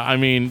 Yeah, I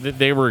mean,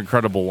 they were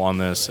incredible on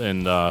this,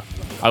 and I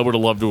would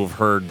have loved to have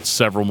heard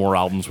several more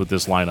albums with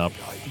this lineup.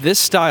 This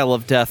style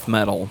of death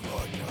metal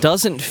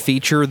doesn't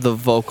feature the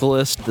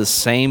vocalist the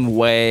same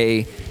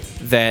way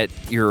that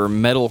your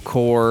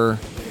metalcore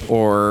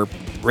or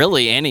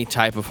really any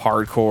type of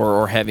hardcore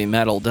or heavy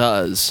metal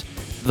does.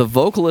 The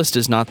vocalist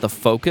is not the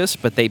focus,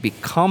 but they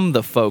become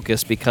the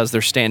focus because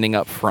they're standing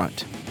up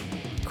front.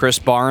 Chris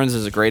Barnes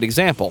is a great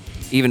example,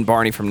 even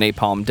Barney from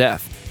Napalm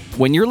Death.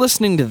 When you're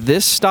listening to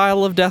this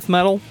style of death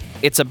metal,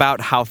 it's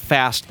about how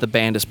fast the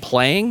band is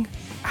playing,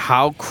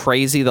 how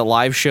crazy the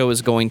live show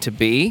is going to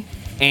be,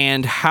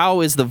 and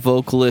how is the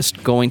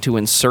vocalist going to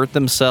insert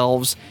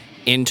themselves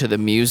into the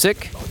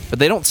music, but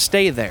they don't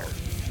stay there.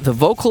 The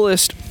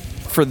vocalist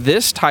for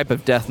this type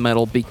of death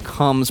metal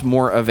becomes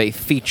more of a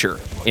feature.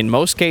 In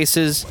most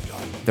cases,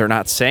 they're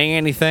not saying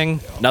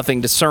anything,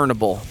 nothing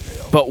discernible,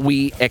 but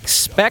we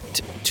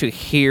expect to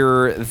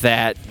hear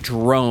that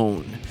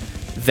drone,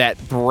 that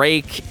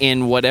break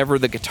in whatever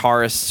the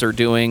guitarists are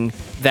doing,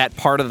 that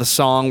part of the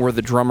song where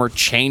the drummer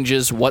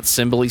changes what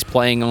cymbal he's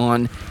playing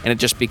on, and it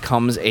just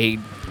becomes a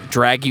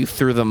drag you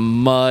through the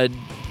mud,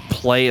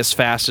 play as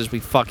fast as we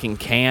fucking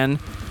can.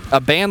 A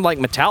band like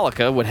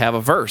Metallica would have a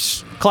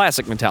verse.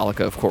 Classic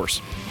Metallica, of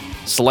course.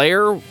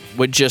 Slayer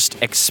would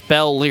just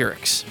expel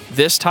lyrics.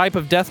 This type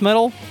of death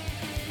metal,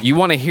 you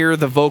want to hear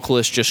the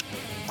vocalist just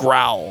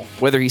growl,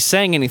 whether he's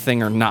saying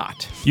anything or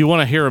not. You want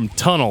to hear him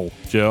tunnel,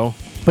 Joe.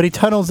 But he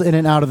tunnels in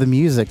and out of the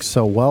music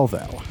so well,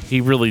 though. He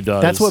really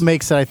does. That's what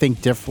makes it, I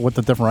think, what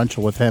the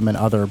differential with him and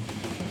other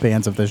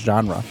bands of this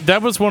genre.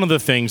 That was one of the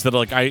things that,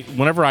 like,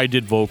 whenever I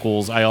did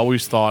vocals, I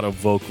always thought of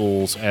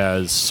vocals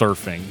as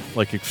surfing,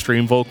 like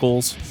extreme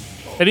vocals,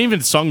 and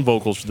even sung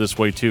vocals this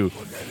way too.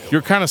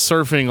 You're kind of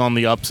surfing on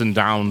the ups and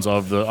downs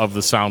of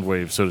the sound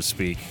wave, so to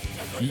speak.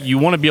 You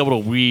want to be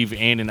able to weave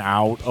in and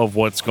out of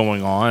what's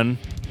going on,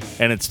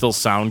 and it still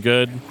sound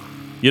good.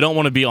 You don't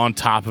want to be on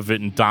top of it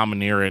and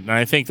domineer it, and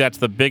I think that's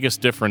the biggest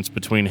difference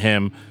between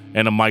him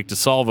and a Mike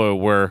DeSalvo,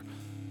 where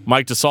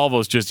Mike DeSalvo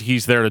is just,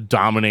 he's there to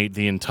dominate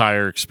the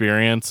entire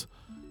experience,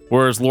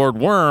 whereas Lord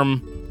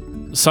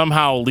Worm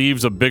somehow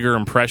leaves a bigger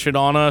impression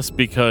on us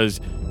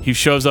because he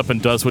shows up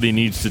and does what he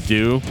needs to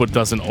do, but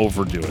doesn't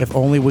overdo it. If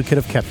only we could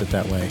have kept it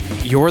that way.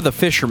 You're the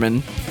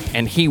fisherman,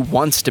 and he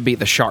wants to be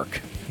the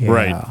shark. Yeah.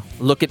 Right.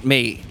 Look at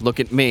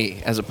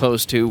me, as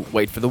opposed to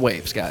wait for the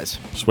waves, guys.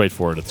 Just wait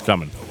for it, it's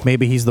coming.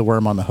 Maybe he's the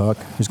worm on the hook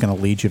who's going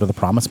to lead you to the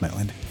promised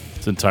land.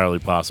 It's entirely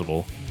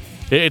possible.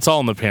 It's all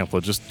in the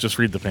pamphlet. Just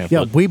read the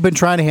pamphlet. Yeah, we've been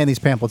trying to hand these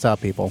pamphlets out,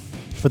 people.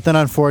 But then,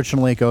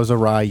 unfortunately, it goes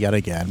awry yet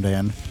again,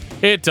 Dan.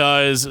 It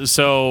does.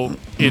 So,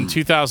 in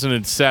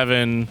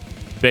 2007,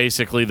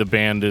 basically the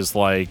band is,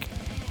 like,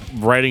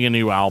 writing a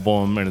new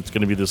album, and it's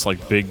going to be this,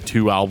 like, big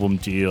 2-album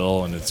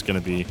deal, and it's going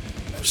to be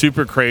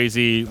super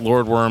crazy.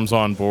 Lord Worm's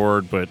on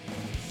board, but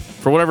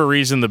for whatever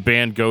reason, the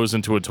band goes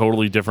into a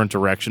totally different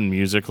direction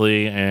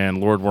musically, and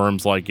Lord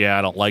Worm's like, yeah,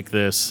 I don't like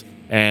this.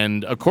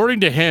 And according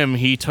to him,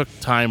 he took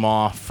time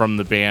off from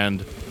the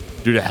band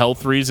due to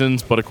health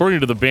reasons, but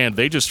according to the band,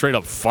 they just straight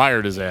up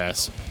fired his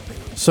ass.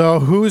 So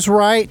who's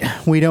right?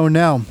 We don't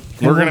know.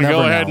 We're going to go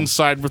ahead and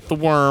side with the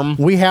Worm.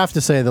 We have to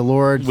say the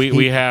Lord.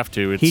 We have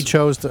to. He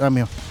chose to, I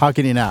mean, how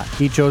can he not?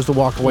 He chose to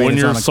walk away. When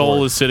your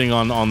soul is sitting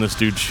on this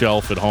dude's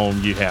shelf at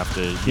home, you have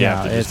to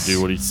just do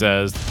what he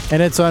says.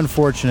 And it's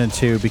unfortunate,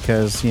 too,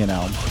 because, you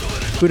know,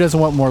 who doesn't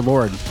want more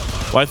Lord?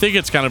 Well, I think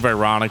it's kind of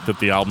ironic that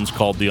the album's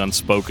called The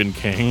Unspoken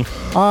King.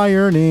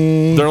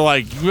 Irony. They're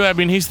like, I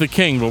mean, he's the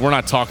king, but we're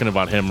not talking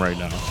about him right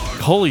now.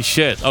 Holy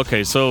shit.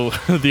 Okay, so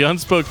The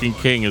Unspoken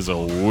King is a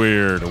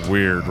weird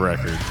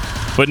record.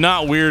 But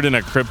not weird in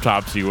a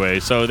Cryptopsy way.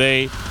 So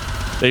they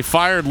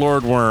fired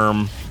Lord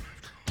Worm,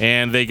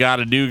 and they got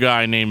a new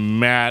guy named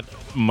Matt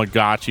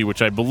Magachi,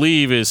 which I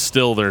believe is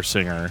still their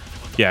singer.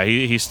 Yeah,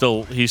 he's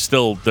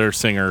still their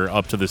singer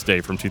up to this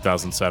day from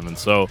 2007.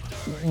 So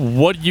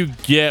what you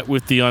get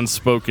with The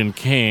Unspoken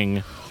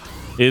King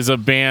is a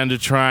band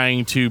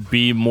trying to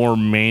be more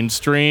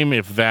mainstream,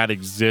 if that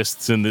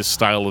exists in this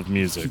style of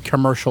music.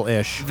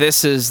 Commercial-ish.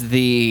 This is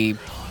the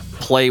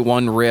play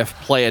one riff,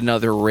 play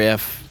another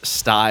riff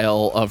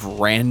style of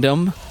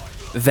random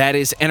that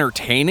is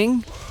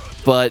entertaining,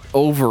 but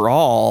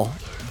overall,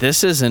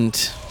 this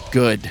isn't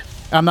good.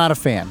 I'm not a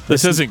fan.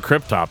 This isn't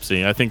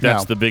Cryptopsy. I think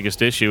that's No. the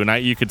biggest issue,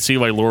 and you could see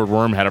why Lord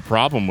Worm had a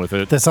problem with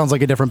it. This sounds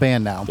like a different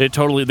band now.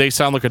 They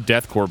sound like a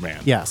deathcore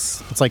band.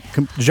 Yes. It's like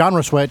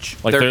genre switch.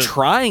 Like They're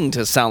trying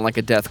to sound like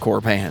a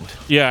deathcore band.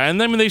 yeah, and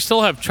then they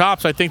still have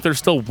chops. I think they're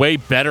still way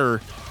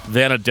better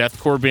than a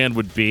deathcore band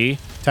would be.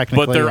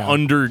 Technically, but they're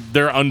yeah.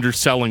 they're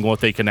underselling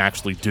what they can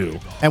actually do.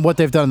 And what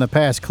they've done in the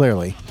past,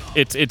 clearly.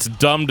 It's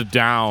dumbed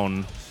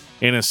down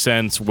in a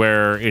sense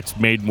where it's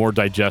made more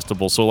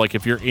digestible. So like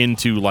if you're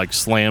into like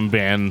slam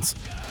bands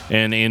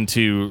and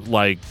into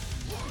like,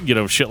 you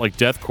know, shit like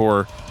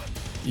deathcore,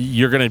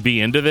 you're going to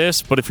be into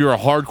this. But if you're a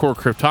hardcore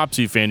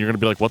Cryptopsy fan, you're going to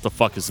be like, what the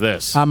fuck is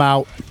this? I'm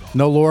out.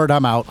 No, Lord,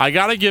 I'm out. I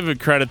got to give it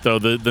credit, though.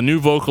 The new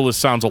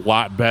vocalist sounds a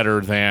lot better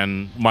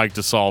than Mike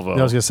DeSalvo.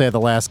 I was going to say the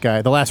last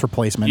guy, the last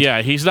replacement.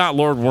 Yeah, he's not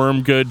Lord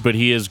Worm good, but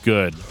he is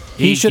good.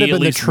 He should have at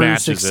been the least true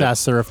matches it.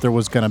 successor if there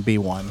was going to be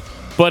one.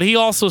 But he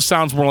also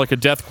sounds more like a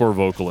deathcore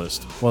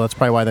vocalist. Well, that's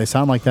probably why they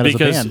sound like that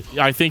Because as a band.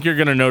 I think you're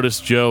going to notice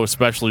Joe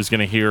especially is going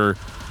to hear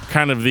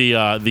kind of the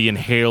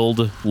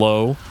inhaled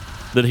low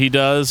that he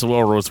does,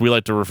 or as we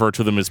like to refer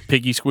to them as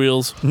piggy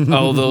squeals.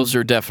 Oh, those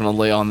are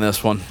definitely on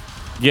this one.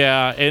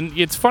 Yeah, and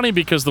it's funny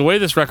because the way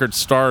this record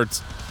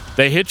starts,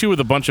 they hit you with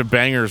a bunch of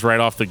bangers right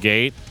off the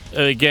gate.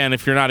 Again,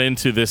 if you're not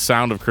into this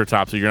sound of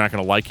Cryptopsy, you're not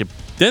going to like it.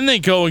 Then they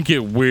go and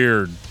get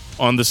weird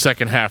on the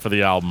second half of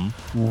the album.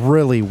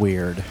 Really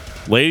weird.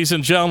 Ladies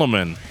and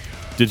gentlemen,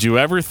 did you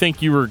ever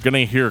think you were going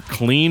to hear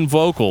clean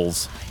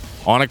vocals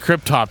on a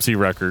Cryptopsy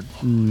record?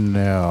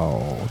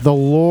 No. The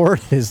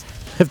Lord is...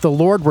 If the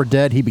Lord were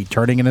dead, he'd be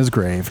turning in his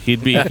grave.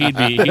 He'd be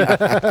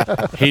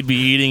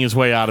eating his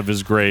way out of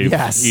his grave.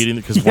 Yes.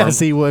 Because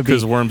he would be.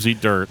 Because worms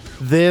eat dirt.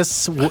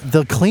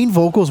 The clean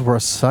vocals were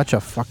such a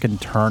fucking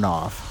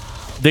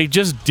turnoff. They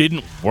just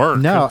didn't work.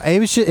 No, it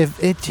was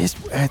just, it's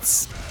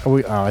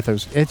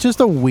just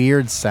a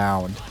weird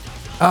sound.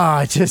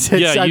 It's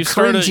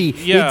cringy.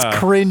 It's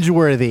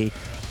cringeworthy.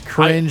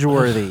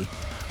 Cringeworthy.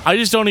 I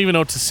just don't even know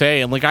what to say.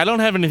 And like, I don't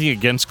have anything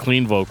against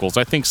clean vocals.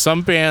 I think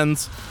some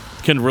bands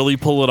can really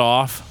pull it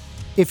off.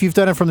 If you've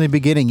done it from the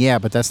beginning, yeah,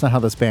 but that's not how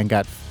this band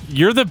got.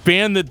 You're the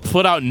band that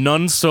put out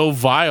None So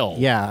Vile.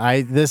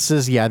 Yeah, this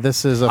is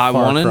a I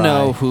want to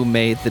know who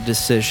made the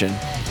decision.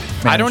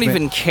 I don't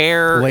even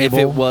care label.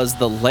 if it was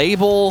the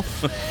label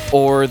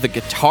or the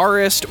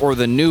guitarist or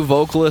the new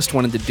vocalist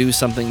wanted to do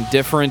something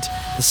different.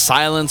 The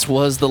silence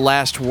was the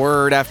last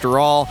word after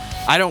all.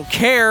 I don't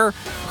care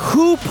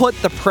who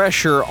put the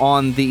pressure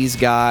on these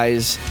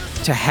guys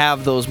to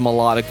have those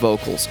melodic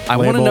vocals. I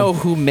want to Label. know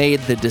who made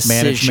the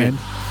decision.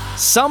 Management.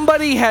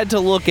 Somebody had to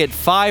look at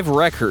 5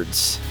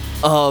 records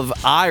of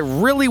I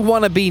really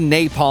want to be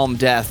Napalm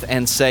Death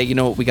and say, you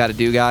know what we got to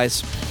do,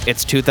 guys?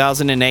 It's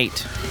 2008.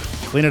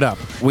 Clean it up.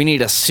 We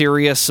need a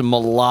serious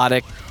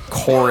melodic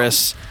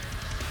chorus,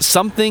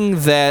 something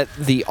that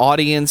the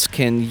audience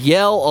can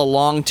yell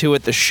along to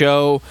at the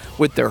show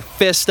with their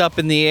fist up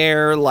in the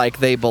air like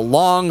they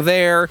belong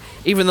there,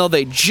 even though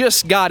they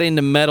just got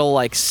into metal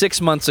like 6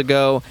 months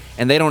ago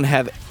and they don't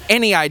have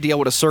any idea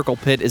what a circle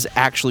pit is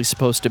actually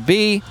supposed to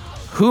be.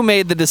 Who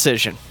made the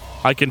decision?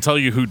 I can tell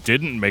you who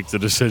didn't make the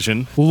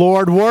decision.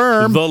 Lord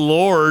Worm. The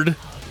Lord.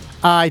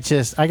 I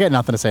got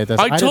nothing to say at this.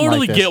 I didn't totally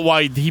like this. get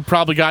why he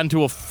probably got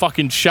into a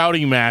fucking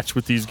shouting match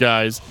with these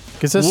guys.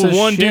 'Cause this is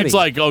one dude's shitty.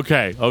 like,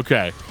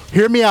 okay.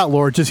 Hear me out,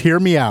 Lord. Just hear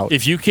me out.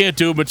 If you can't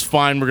do them, it's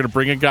fine. We're gonna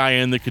bring a guy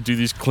in that could do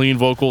these clean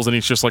vocals, and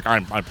he's just like,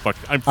 I'm out.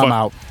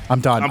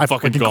 I'm done. I'm I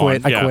fucking quit.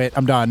 gone. I Yeah. quit.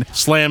 I'm done.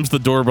 Slams the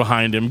door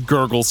behind him,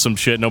 gurgles some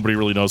shit. Nobody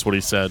really knows what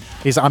he said.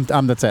 That's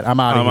it. I'm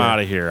out of here. I'm out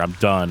of here. I'm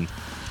done.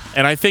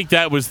 And I think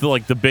that was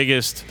the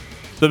biggest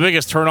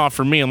turnoff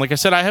for me. And like I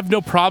said, I have no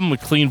problem with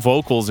clean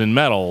vocals in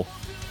metal.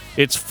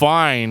 It's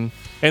fine,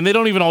 and they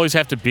don't even always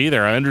have to be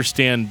there. I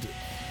understand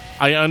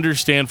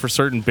for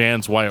certain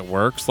bands why it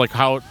works. Like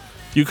how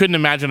you couldn't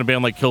imagine a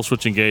band like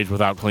Killswitch Engage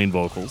without clean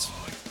vocals,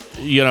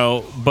 you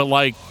know. But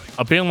like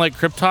a band like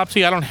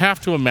Cryptopsy, I don't have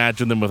to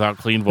imagine them without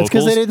clean vocals. It's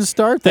because they didn't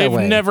start that They've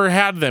way. never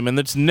had them, and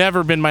it's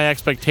never been my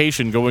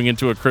expectation going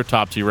into a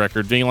Cryptopsy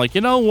record, being like,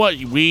 you know what,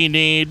 we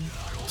need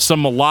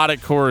some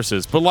melodic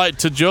choruses. But like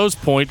to Joe's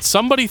point,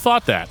 somebody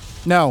thought that.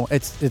 No,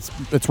 it's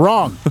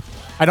wrong.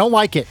 I don't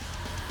like it.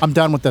 I'm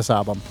done with this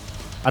album.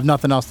 I have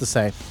nothing else to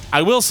say.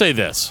 I will say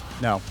this.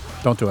 No,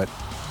 don't do it.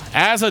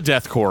 As a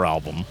deathcore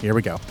album, Here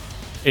we go.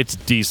 it's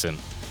decent.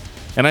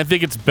 And I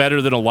think it's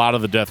better than a lot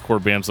of the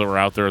deathcore bands that were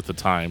out there at the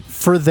time.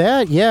 For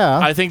that, yeah.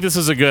 I think this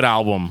is a good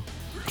album,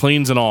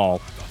 cleans and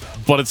all,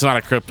 but it's not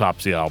a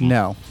Cryptopsy album.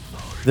 No.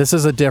 This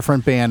is a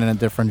different band in a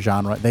different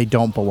genre. They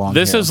don't belong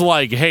This here. is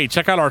like, hey,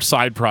 check out our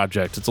side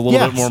project. It's a little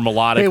bit more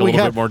melodic, Hey, a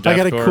little bit more deathcore. I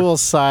got a cool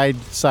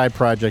side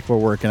project we're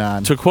working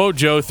on. To quote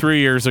Joe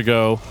 3 years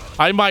ago,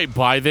 I might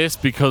buy this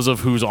because of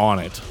who's on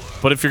it.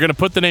 But if you're going to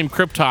put the name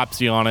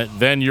Cryptopsy on it,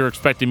 then you're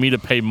expecting me to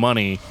pay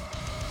money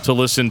to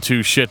listen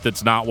to shit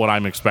that's not what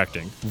I'm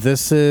expecting.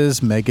 This is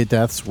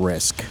Megadeth's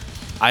Risk.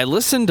 I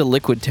listened to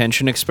Liquid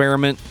Tension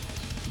Experiment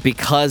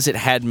because it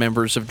had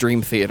members of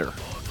Dream Theater.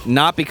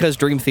 Not because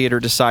Dream Theater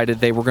decided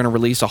they were going to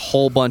release a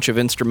whole bunch of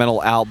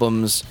instrumental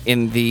albums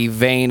in the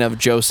vein of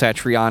Joe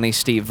Satriani,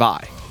 Steve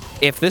Vai.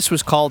 If this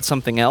was called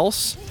something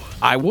else,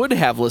 I would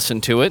have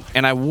listened to it,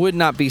 and I would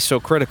not be so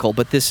critical,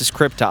 but this is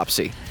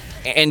Cryptopsy.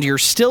 And you're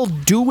still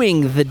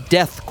doing the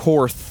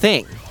deathcore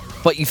thing,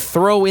 but you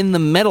throw in the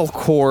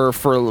metalcore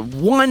for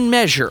one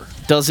measure.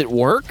 Does it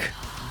work?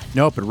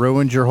 Nope, it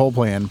ruined your whole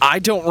plan. I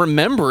don't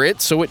remember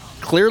it, so it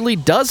clearly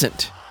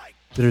doesn't.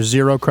 There's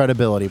zero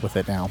credibility with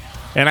it now.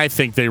 And I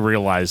think they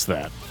realized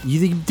that.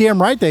 You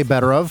damn right they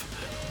better have.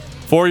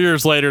 4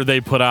 years later, they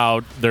put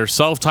out their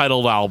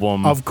self-titled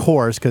album, Of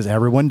course, because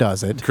everyone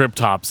does it.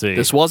 Cryptopsy.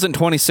 This wasn't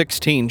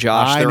 2016,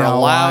 Josh. They're I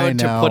allowed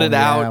know, to put it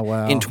yeah, out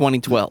well. in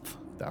 2012.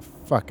 The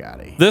fuck out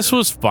of here. This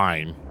was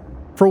fine.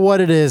 For what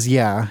it is,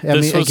 yeah. I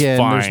This mean, was again,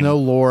 there's fine. no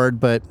Lord,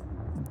 but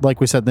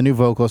like we said, the new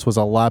vocalist was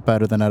a lot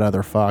better than that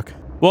other fuck.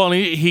 Well, and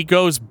he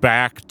goes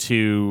back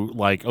to,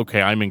 like,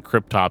 okay, I'm in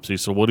Cryptopsy,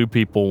 so what do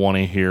people want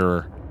to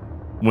hear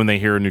when they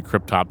hear a new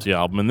Cryptopsy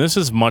album? And this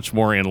is much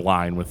more in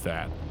line with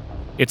that.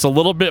 It's a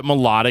little bit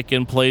melodic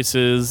in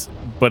places,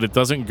 but it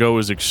doesn't go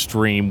as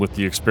extreme with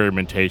the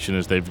experimentation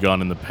as they've gone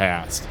in the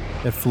past.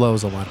 It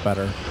flows a lot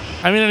better.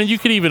 I mean, and you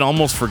could even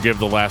almost forgive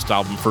the last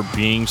album for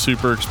being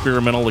super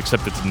experimental,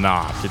 except it's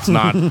not. It's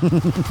not.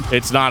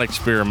 It's not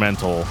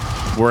experimental.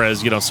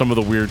 Whereas, you know, some of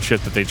the weird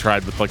shit that they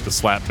tried with, like, the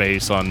slap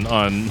bass on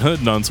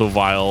None So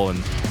Vile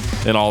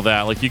and all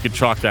that, like, you could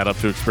chalk that up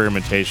to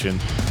experimentation.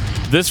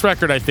 This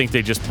record, I think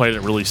they just played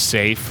it really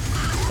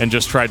safe and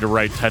just tried to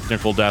write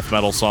technical death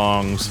metal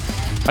songs.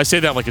 I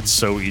say that like it's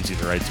so easy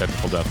to write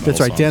technical death metal.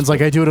 That's right. songs, Dan's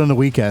like, I do it on the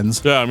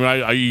weekends. yeah, I mean,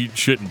 I eat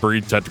shit and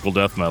breathe technical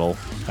death metal.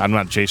 I'm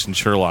not Jason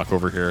Sherlock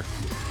over here.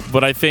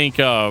 But I think,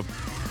 I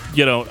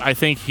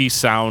think he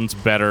sounds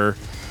better.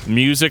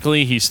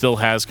 Musically, he still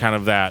has kind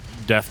of that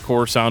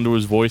deathcore sound to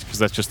his voice because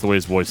that's just the way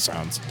his voice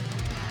sounds.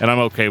 And I'm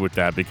okay with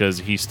that because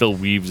he still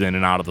weaves in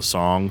and out of the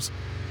songs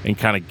and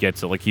kind of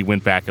gets it. Like, he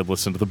went back and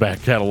listened to the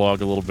back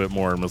catalog a little bit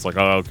more and was like,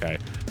 oh, okay.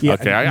 Yeah,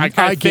 okay,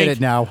 I get it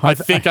now. I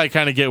think I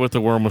kind of get what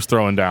the worm was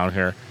throwing down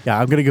here. Yeah,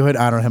 I'm going to go ahead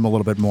and honor him a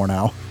little bit more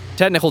now.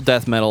 Technical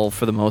death metal,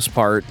 for the most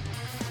part,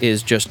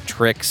 is just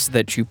tricks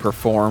that you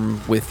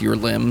perform with your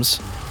limbs.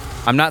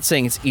 I'm not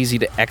saying it's easy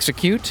to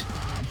execute,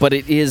 but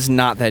it is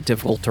not that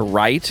difficult to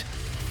write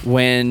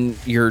when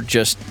you're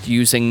just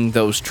using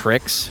those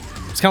tricks.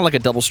 It's kind of like a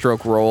double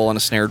stroke roll on a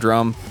snare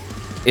drum.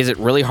 Is it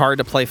really hard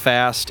to play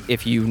fast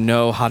if you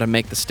know how to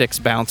make the sticks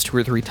bounce 2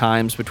 or 3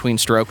 times between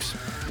strokes?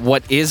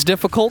 What is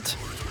difficult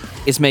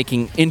is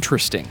making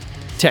interesting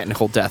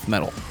technical death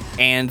metal.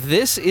 And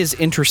this is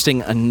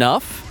interesting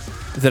enough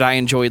that I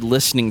enjoyed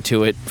listening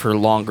to it for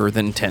longer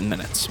than 10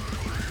 minutes.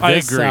 I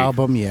This agree.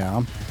 album,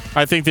 yeah.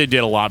 I think they did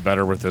a lot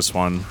better with this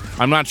one.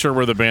 I'm not sure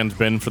where the band's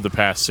been for the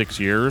past 6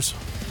 years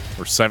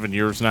or 7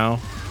 years now.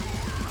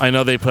 I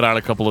know they put out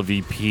a couple of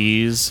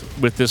EPs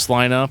with this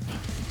lineup.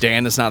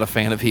 Dan is not a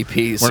fan of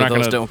EPs, so not those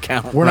gonna- don't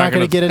count. We're not not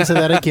going gonna- to get into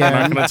that I'm again.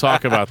 not going to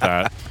talk about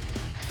that.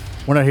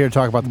 We're not here to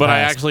talk about the But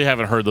I past. actually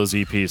haven't heard those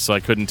EPs, so I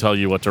couldn't tell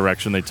you what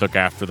direction they took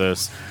after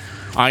this.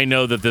 I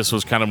know that this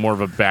was kind of more of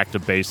a back to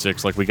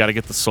basics. Like, we got to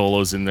get the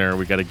solos in there.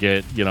 We got to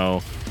get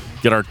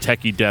our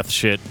techie death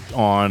shit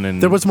on.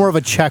 And There was more of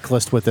a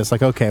checklist with this.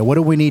 Like, okay, what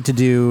do we need to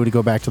do to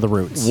go back to the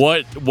roots?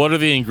 what are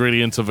the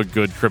ingredients of a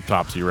good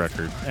Cryptopsy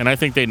record? And I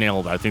think they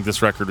nailed it. I think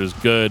this record is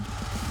good.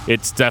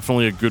 It's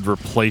definitely a good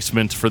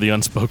replacement for the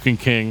Unspoken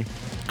King.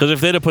 Because if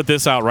they'd have put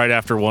this out right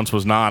after Once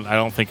Was Not, I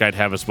don't think I'd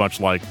have as much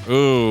like,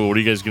 oh, what are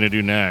you guys going to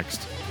do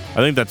next? I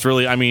think that's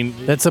really,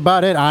 That's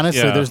about it,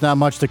 honestly. Yeah. There's not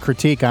much to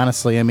critique,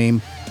 honestly. I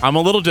mean, I'm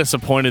a little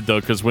disappointed,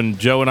 though, because when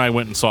Joe and I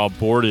went and saw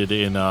Aborted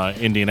in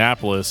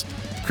Indianapolis,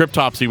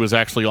 Cryptopsy was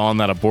actually on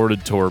that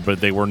Aborted tour,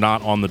 but they were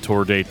not on the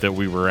tour date that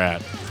we were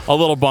at. A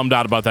little bummed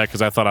out about that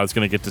because I thought I was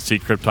going to get to see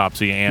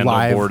Cryptopsy and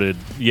Live. Aborted,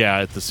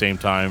 at the same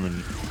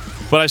time.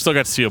 But I still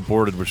got to see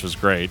Aborted, which was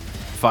great.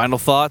 Final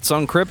thoughts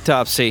on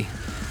Cryptopsy.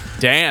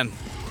 Dan.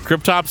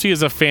 Cryptopsy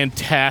is a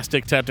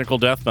fantastic technical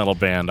death metal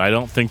band. I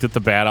don't think that the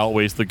bad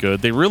outweighs the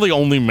good. They really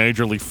only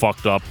majorly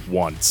fucked up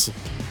once.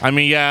 I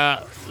mean,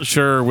 yeah,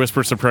 sure,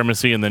 Whisper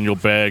Supremacy and Then You'll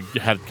Beg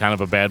had kind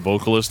of a bad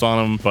vocalist on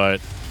them,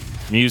 but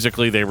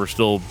musically they were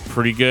still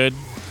pretty good.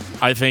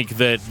 I think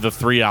that the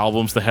 3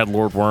 albums that had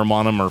Lord Worm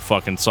on them are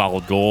fucking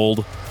solid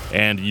gold,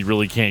 and you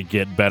really can't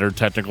get better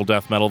technical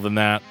death metal than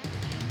that.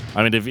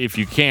 I mean, if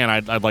you can,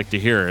 I'd like to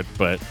hear it,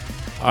 but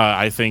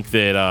I think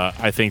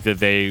that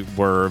they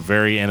were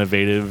very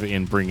innovative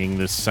in bringing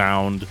this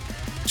sound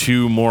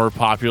to more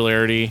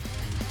popularity,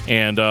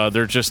 and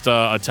they're just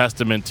a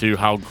testament to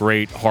how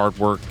great hard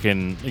work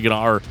can,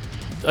 or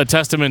a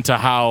testament to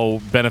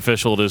how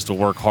beneficial it is to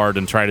work hard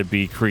and try to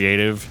be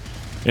creative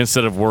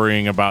instead of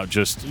worrying about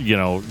just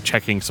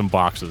checking some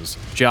boxes.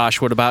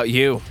 Josh, what about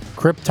you?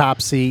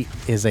 Cryptopsy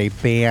is a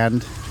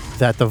band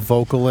that the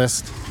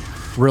vocalist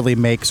really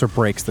makes or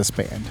breaks this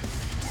band.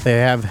 They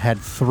have had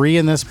 3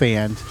 in this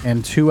band,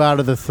 and 2 out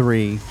of the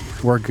 3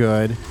 were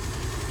good.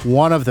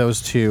 One of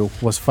those 2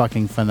 was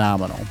fucking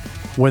phenomenal.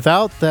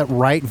 Without that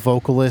right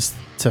vocalist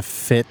to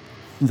fit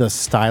the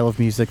style of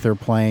music they're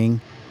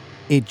playing,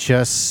 it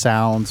just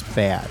sounds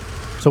bad.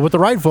 So with the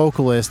right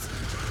vocalist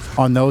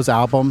on those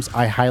albums,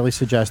 I highly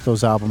suggest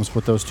those albums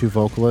with those two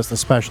vocalists,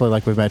 especially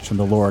like we mentioned,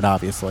 The Lord,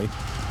 obviously.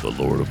 The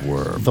Lord of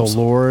Worms. The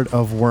Lord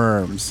of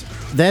Worms.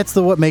 That's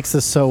what makes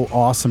this so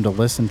awesome to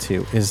listen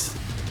to, is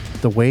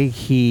the way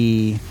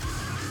he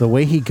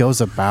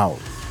goes about.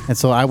 And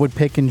so I would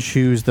pick and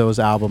choose those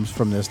albums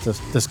from this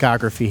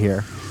discography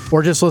here.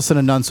 Or just listen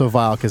to None So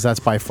Vile, because that's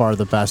by far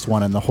the best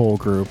one in the whole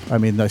group. I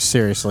mean,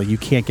 seriously, you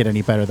can't get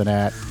any better than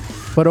that.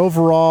 But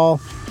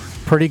overall,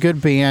 pretty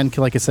good band,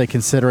 like I say,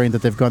 considering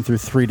that they've gone through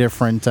 3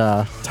 different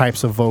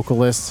types of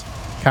vocalists,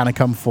 kind of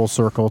come full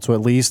circle to at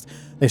least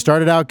they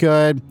started out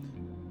good,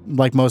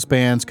 like most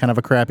bands, kind of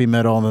a crappy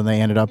middle, and then they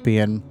ended up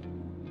being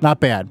not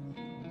bad.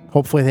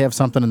 Hopefully they have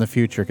something in the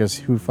future, because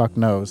who fuck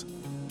knows.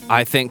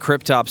 I think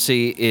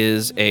Cryptopsy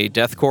is a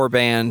deathcore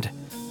band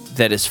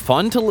that is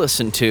fun to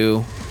listen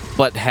to,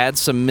 but had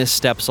some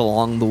missteps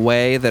along the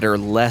way that are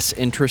less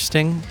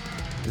interesting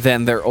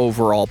than their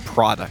overall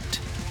product.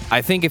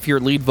 I think if your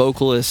lead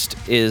vocalist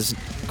is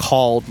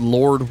called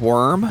Lord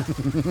Worm,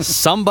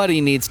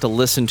 somebody needs to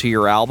listen to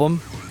your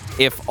album,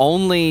 if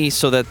only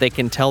so that they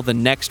can tell the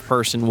next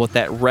person what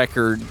that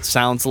record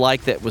sounds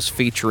like that was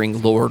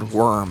featuring Lord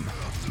Worm.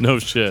 No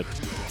shit.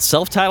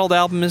 Self-titled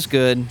album is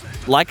good.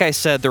 Like I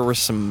said, there were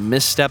some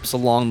missteps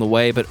along the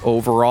way, but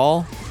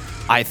overall,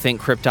 I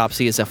think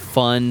Cryptopsy is a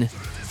fun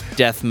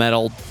death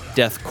metal,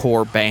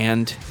 deathcore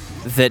band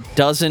that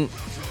doesn't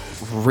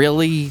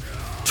really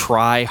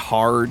try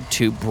hard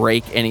to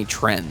break any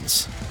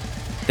trends.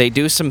 They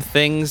do some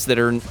things that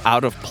are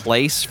out of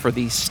place for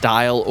the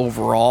style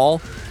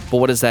overall, but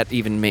what does that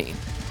even mean?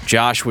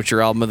 Josh, what's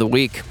your album of the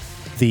week?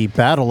 The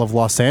Battle of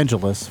Los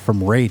Angeles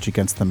from Rage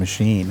Against the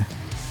Machine.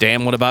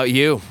 Dan, what about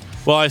you?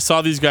 Well, I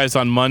saw these guys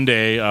on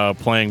Monday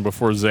playing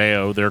before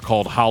Zayo. They're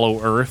called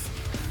Hollow Earth,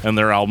 and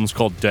their album's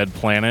called Dead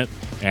Planet,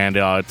 and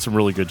it's some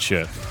really good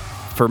shit.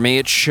 For me,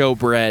 it's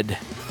Showbread.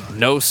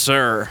 No,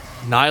 sir.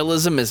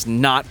 Nihilism is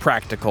not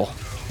practical.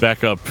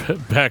 Back up,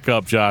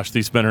 Josh.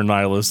 These men are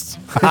nihilists.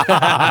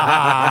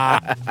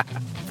 The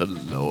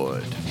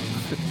Lord.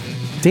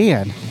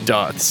 Dan.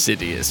 Darth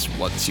Sidious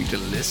wants you to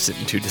listen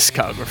to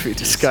discography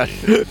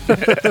discussion.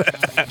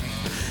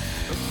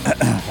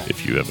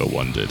 If you ever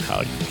wondered how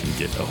you can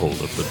get a hold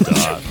of the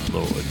Darth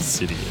Lord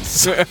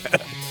Sidious.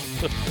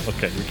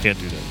 Okay, we can't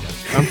do that yet.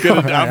 I'm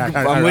good.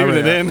 I'm leaving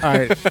it in. All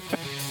right.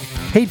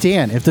 Hey,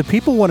 Dan, if the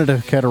people wanted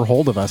to get a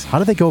hold of us, how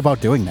do they go about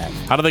doing that?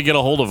 How do they get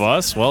a hold of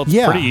us? Well, it's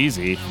pretty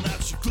easy.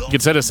 You can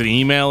send us an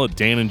email at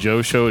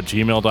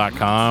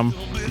danandjoeshow@gmail.com.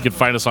 You can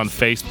find us on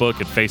Facebook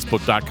at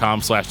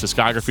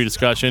facebook.com/discography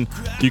discussion.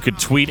 You could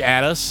tweet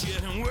at us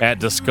at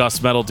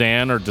Discuss Metal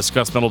Dan or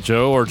Discuss Metal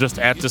Joe or just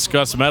at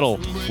Discuss Metal.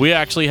 We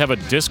actually have a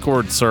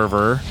Discord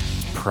server,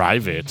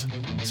 private,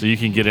 so you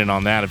can get in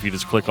on that if you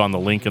just click on the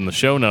link in the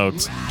show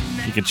notes.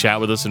 You can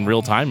chat with us in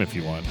real time if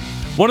you want.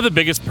 One of the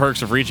biggest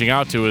perks of reaching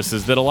out to us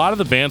is that a lot of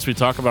the bands we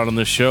talk about on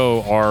this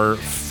show are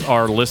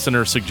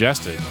listener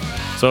suggested.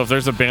 So if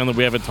there's a band that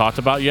we haven't talked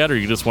about yet, or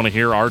you just want to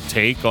hear our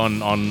take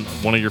on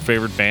one of your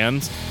favorite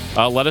bands,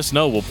 let us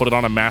know. We'll put it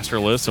on a master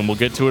list and we'll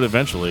get to it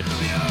eventually.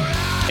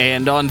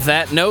 And on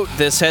that note,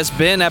 this has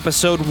been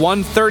episode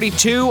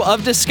 132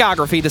 of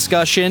Discography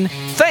Discussion.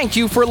 Thank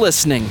you for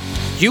listening.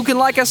 You can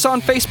like us on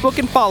Facebook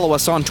and follow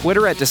us on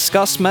Twitter at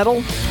Discuss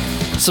Metal.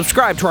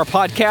 Subscribe to our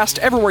podcast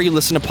everywhere you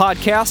listen to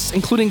podcasts,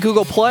 including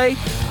Google Play,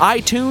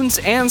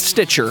 iTunes, and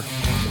Stitcher.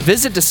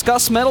 Visit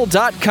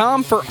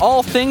DiscussMetal.com for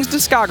all things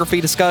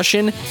discography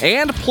discussion,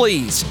 and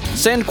please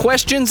send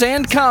questions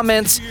and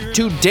comments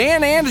to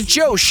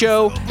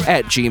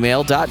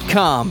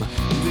danandjoeshow@gmail.com.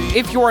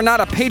 If you are not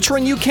a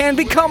patron, you can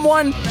become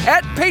one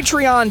at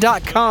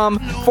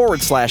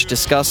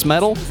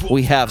patreon.com/DiscussMetal.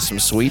 We have some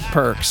sweet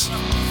perks.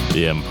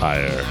 The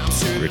Empire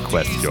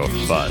requests your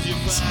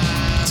funds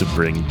to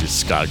bring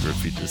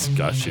discography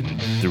discussion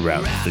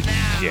throughout the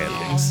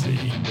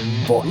galaxy.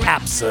 For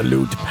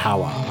absolute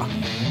power.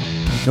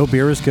 No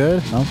beer is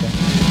good?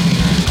 Okay.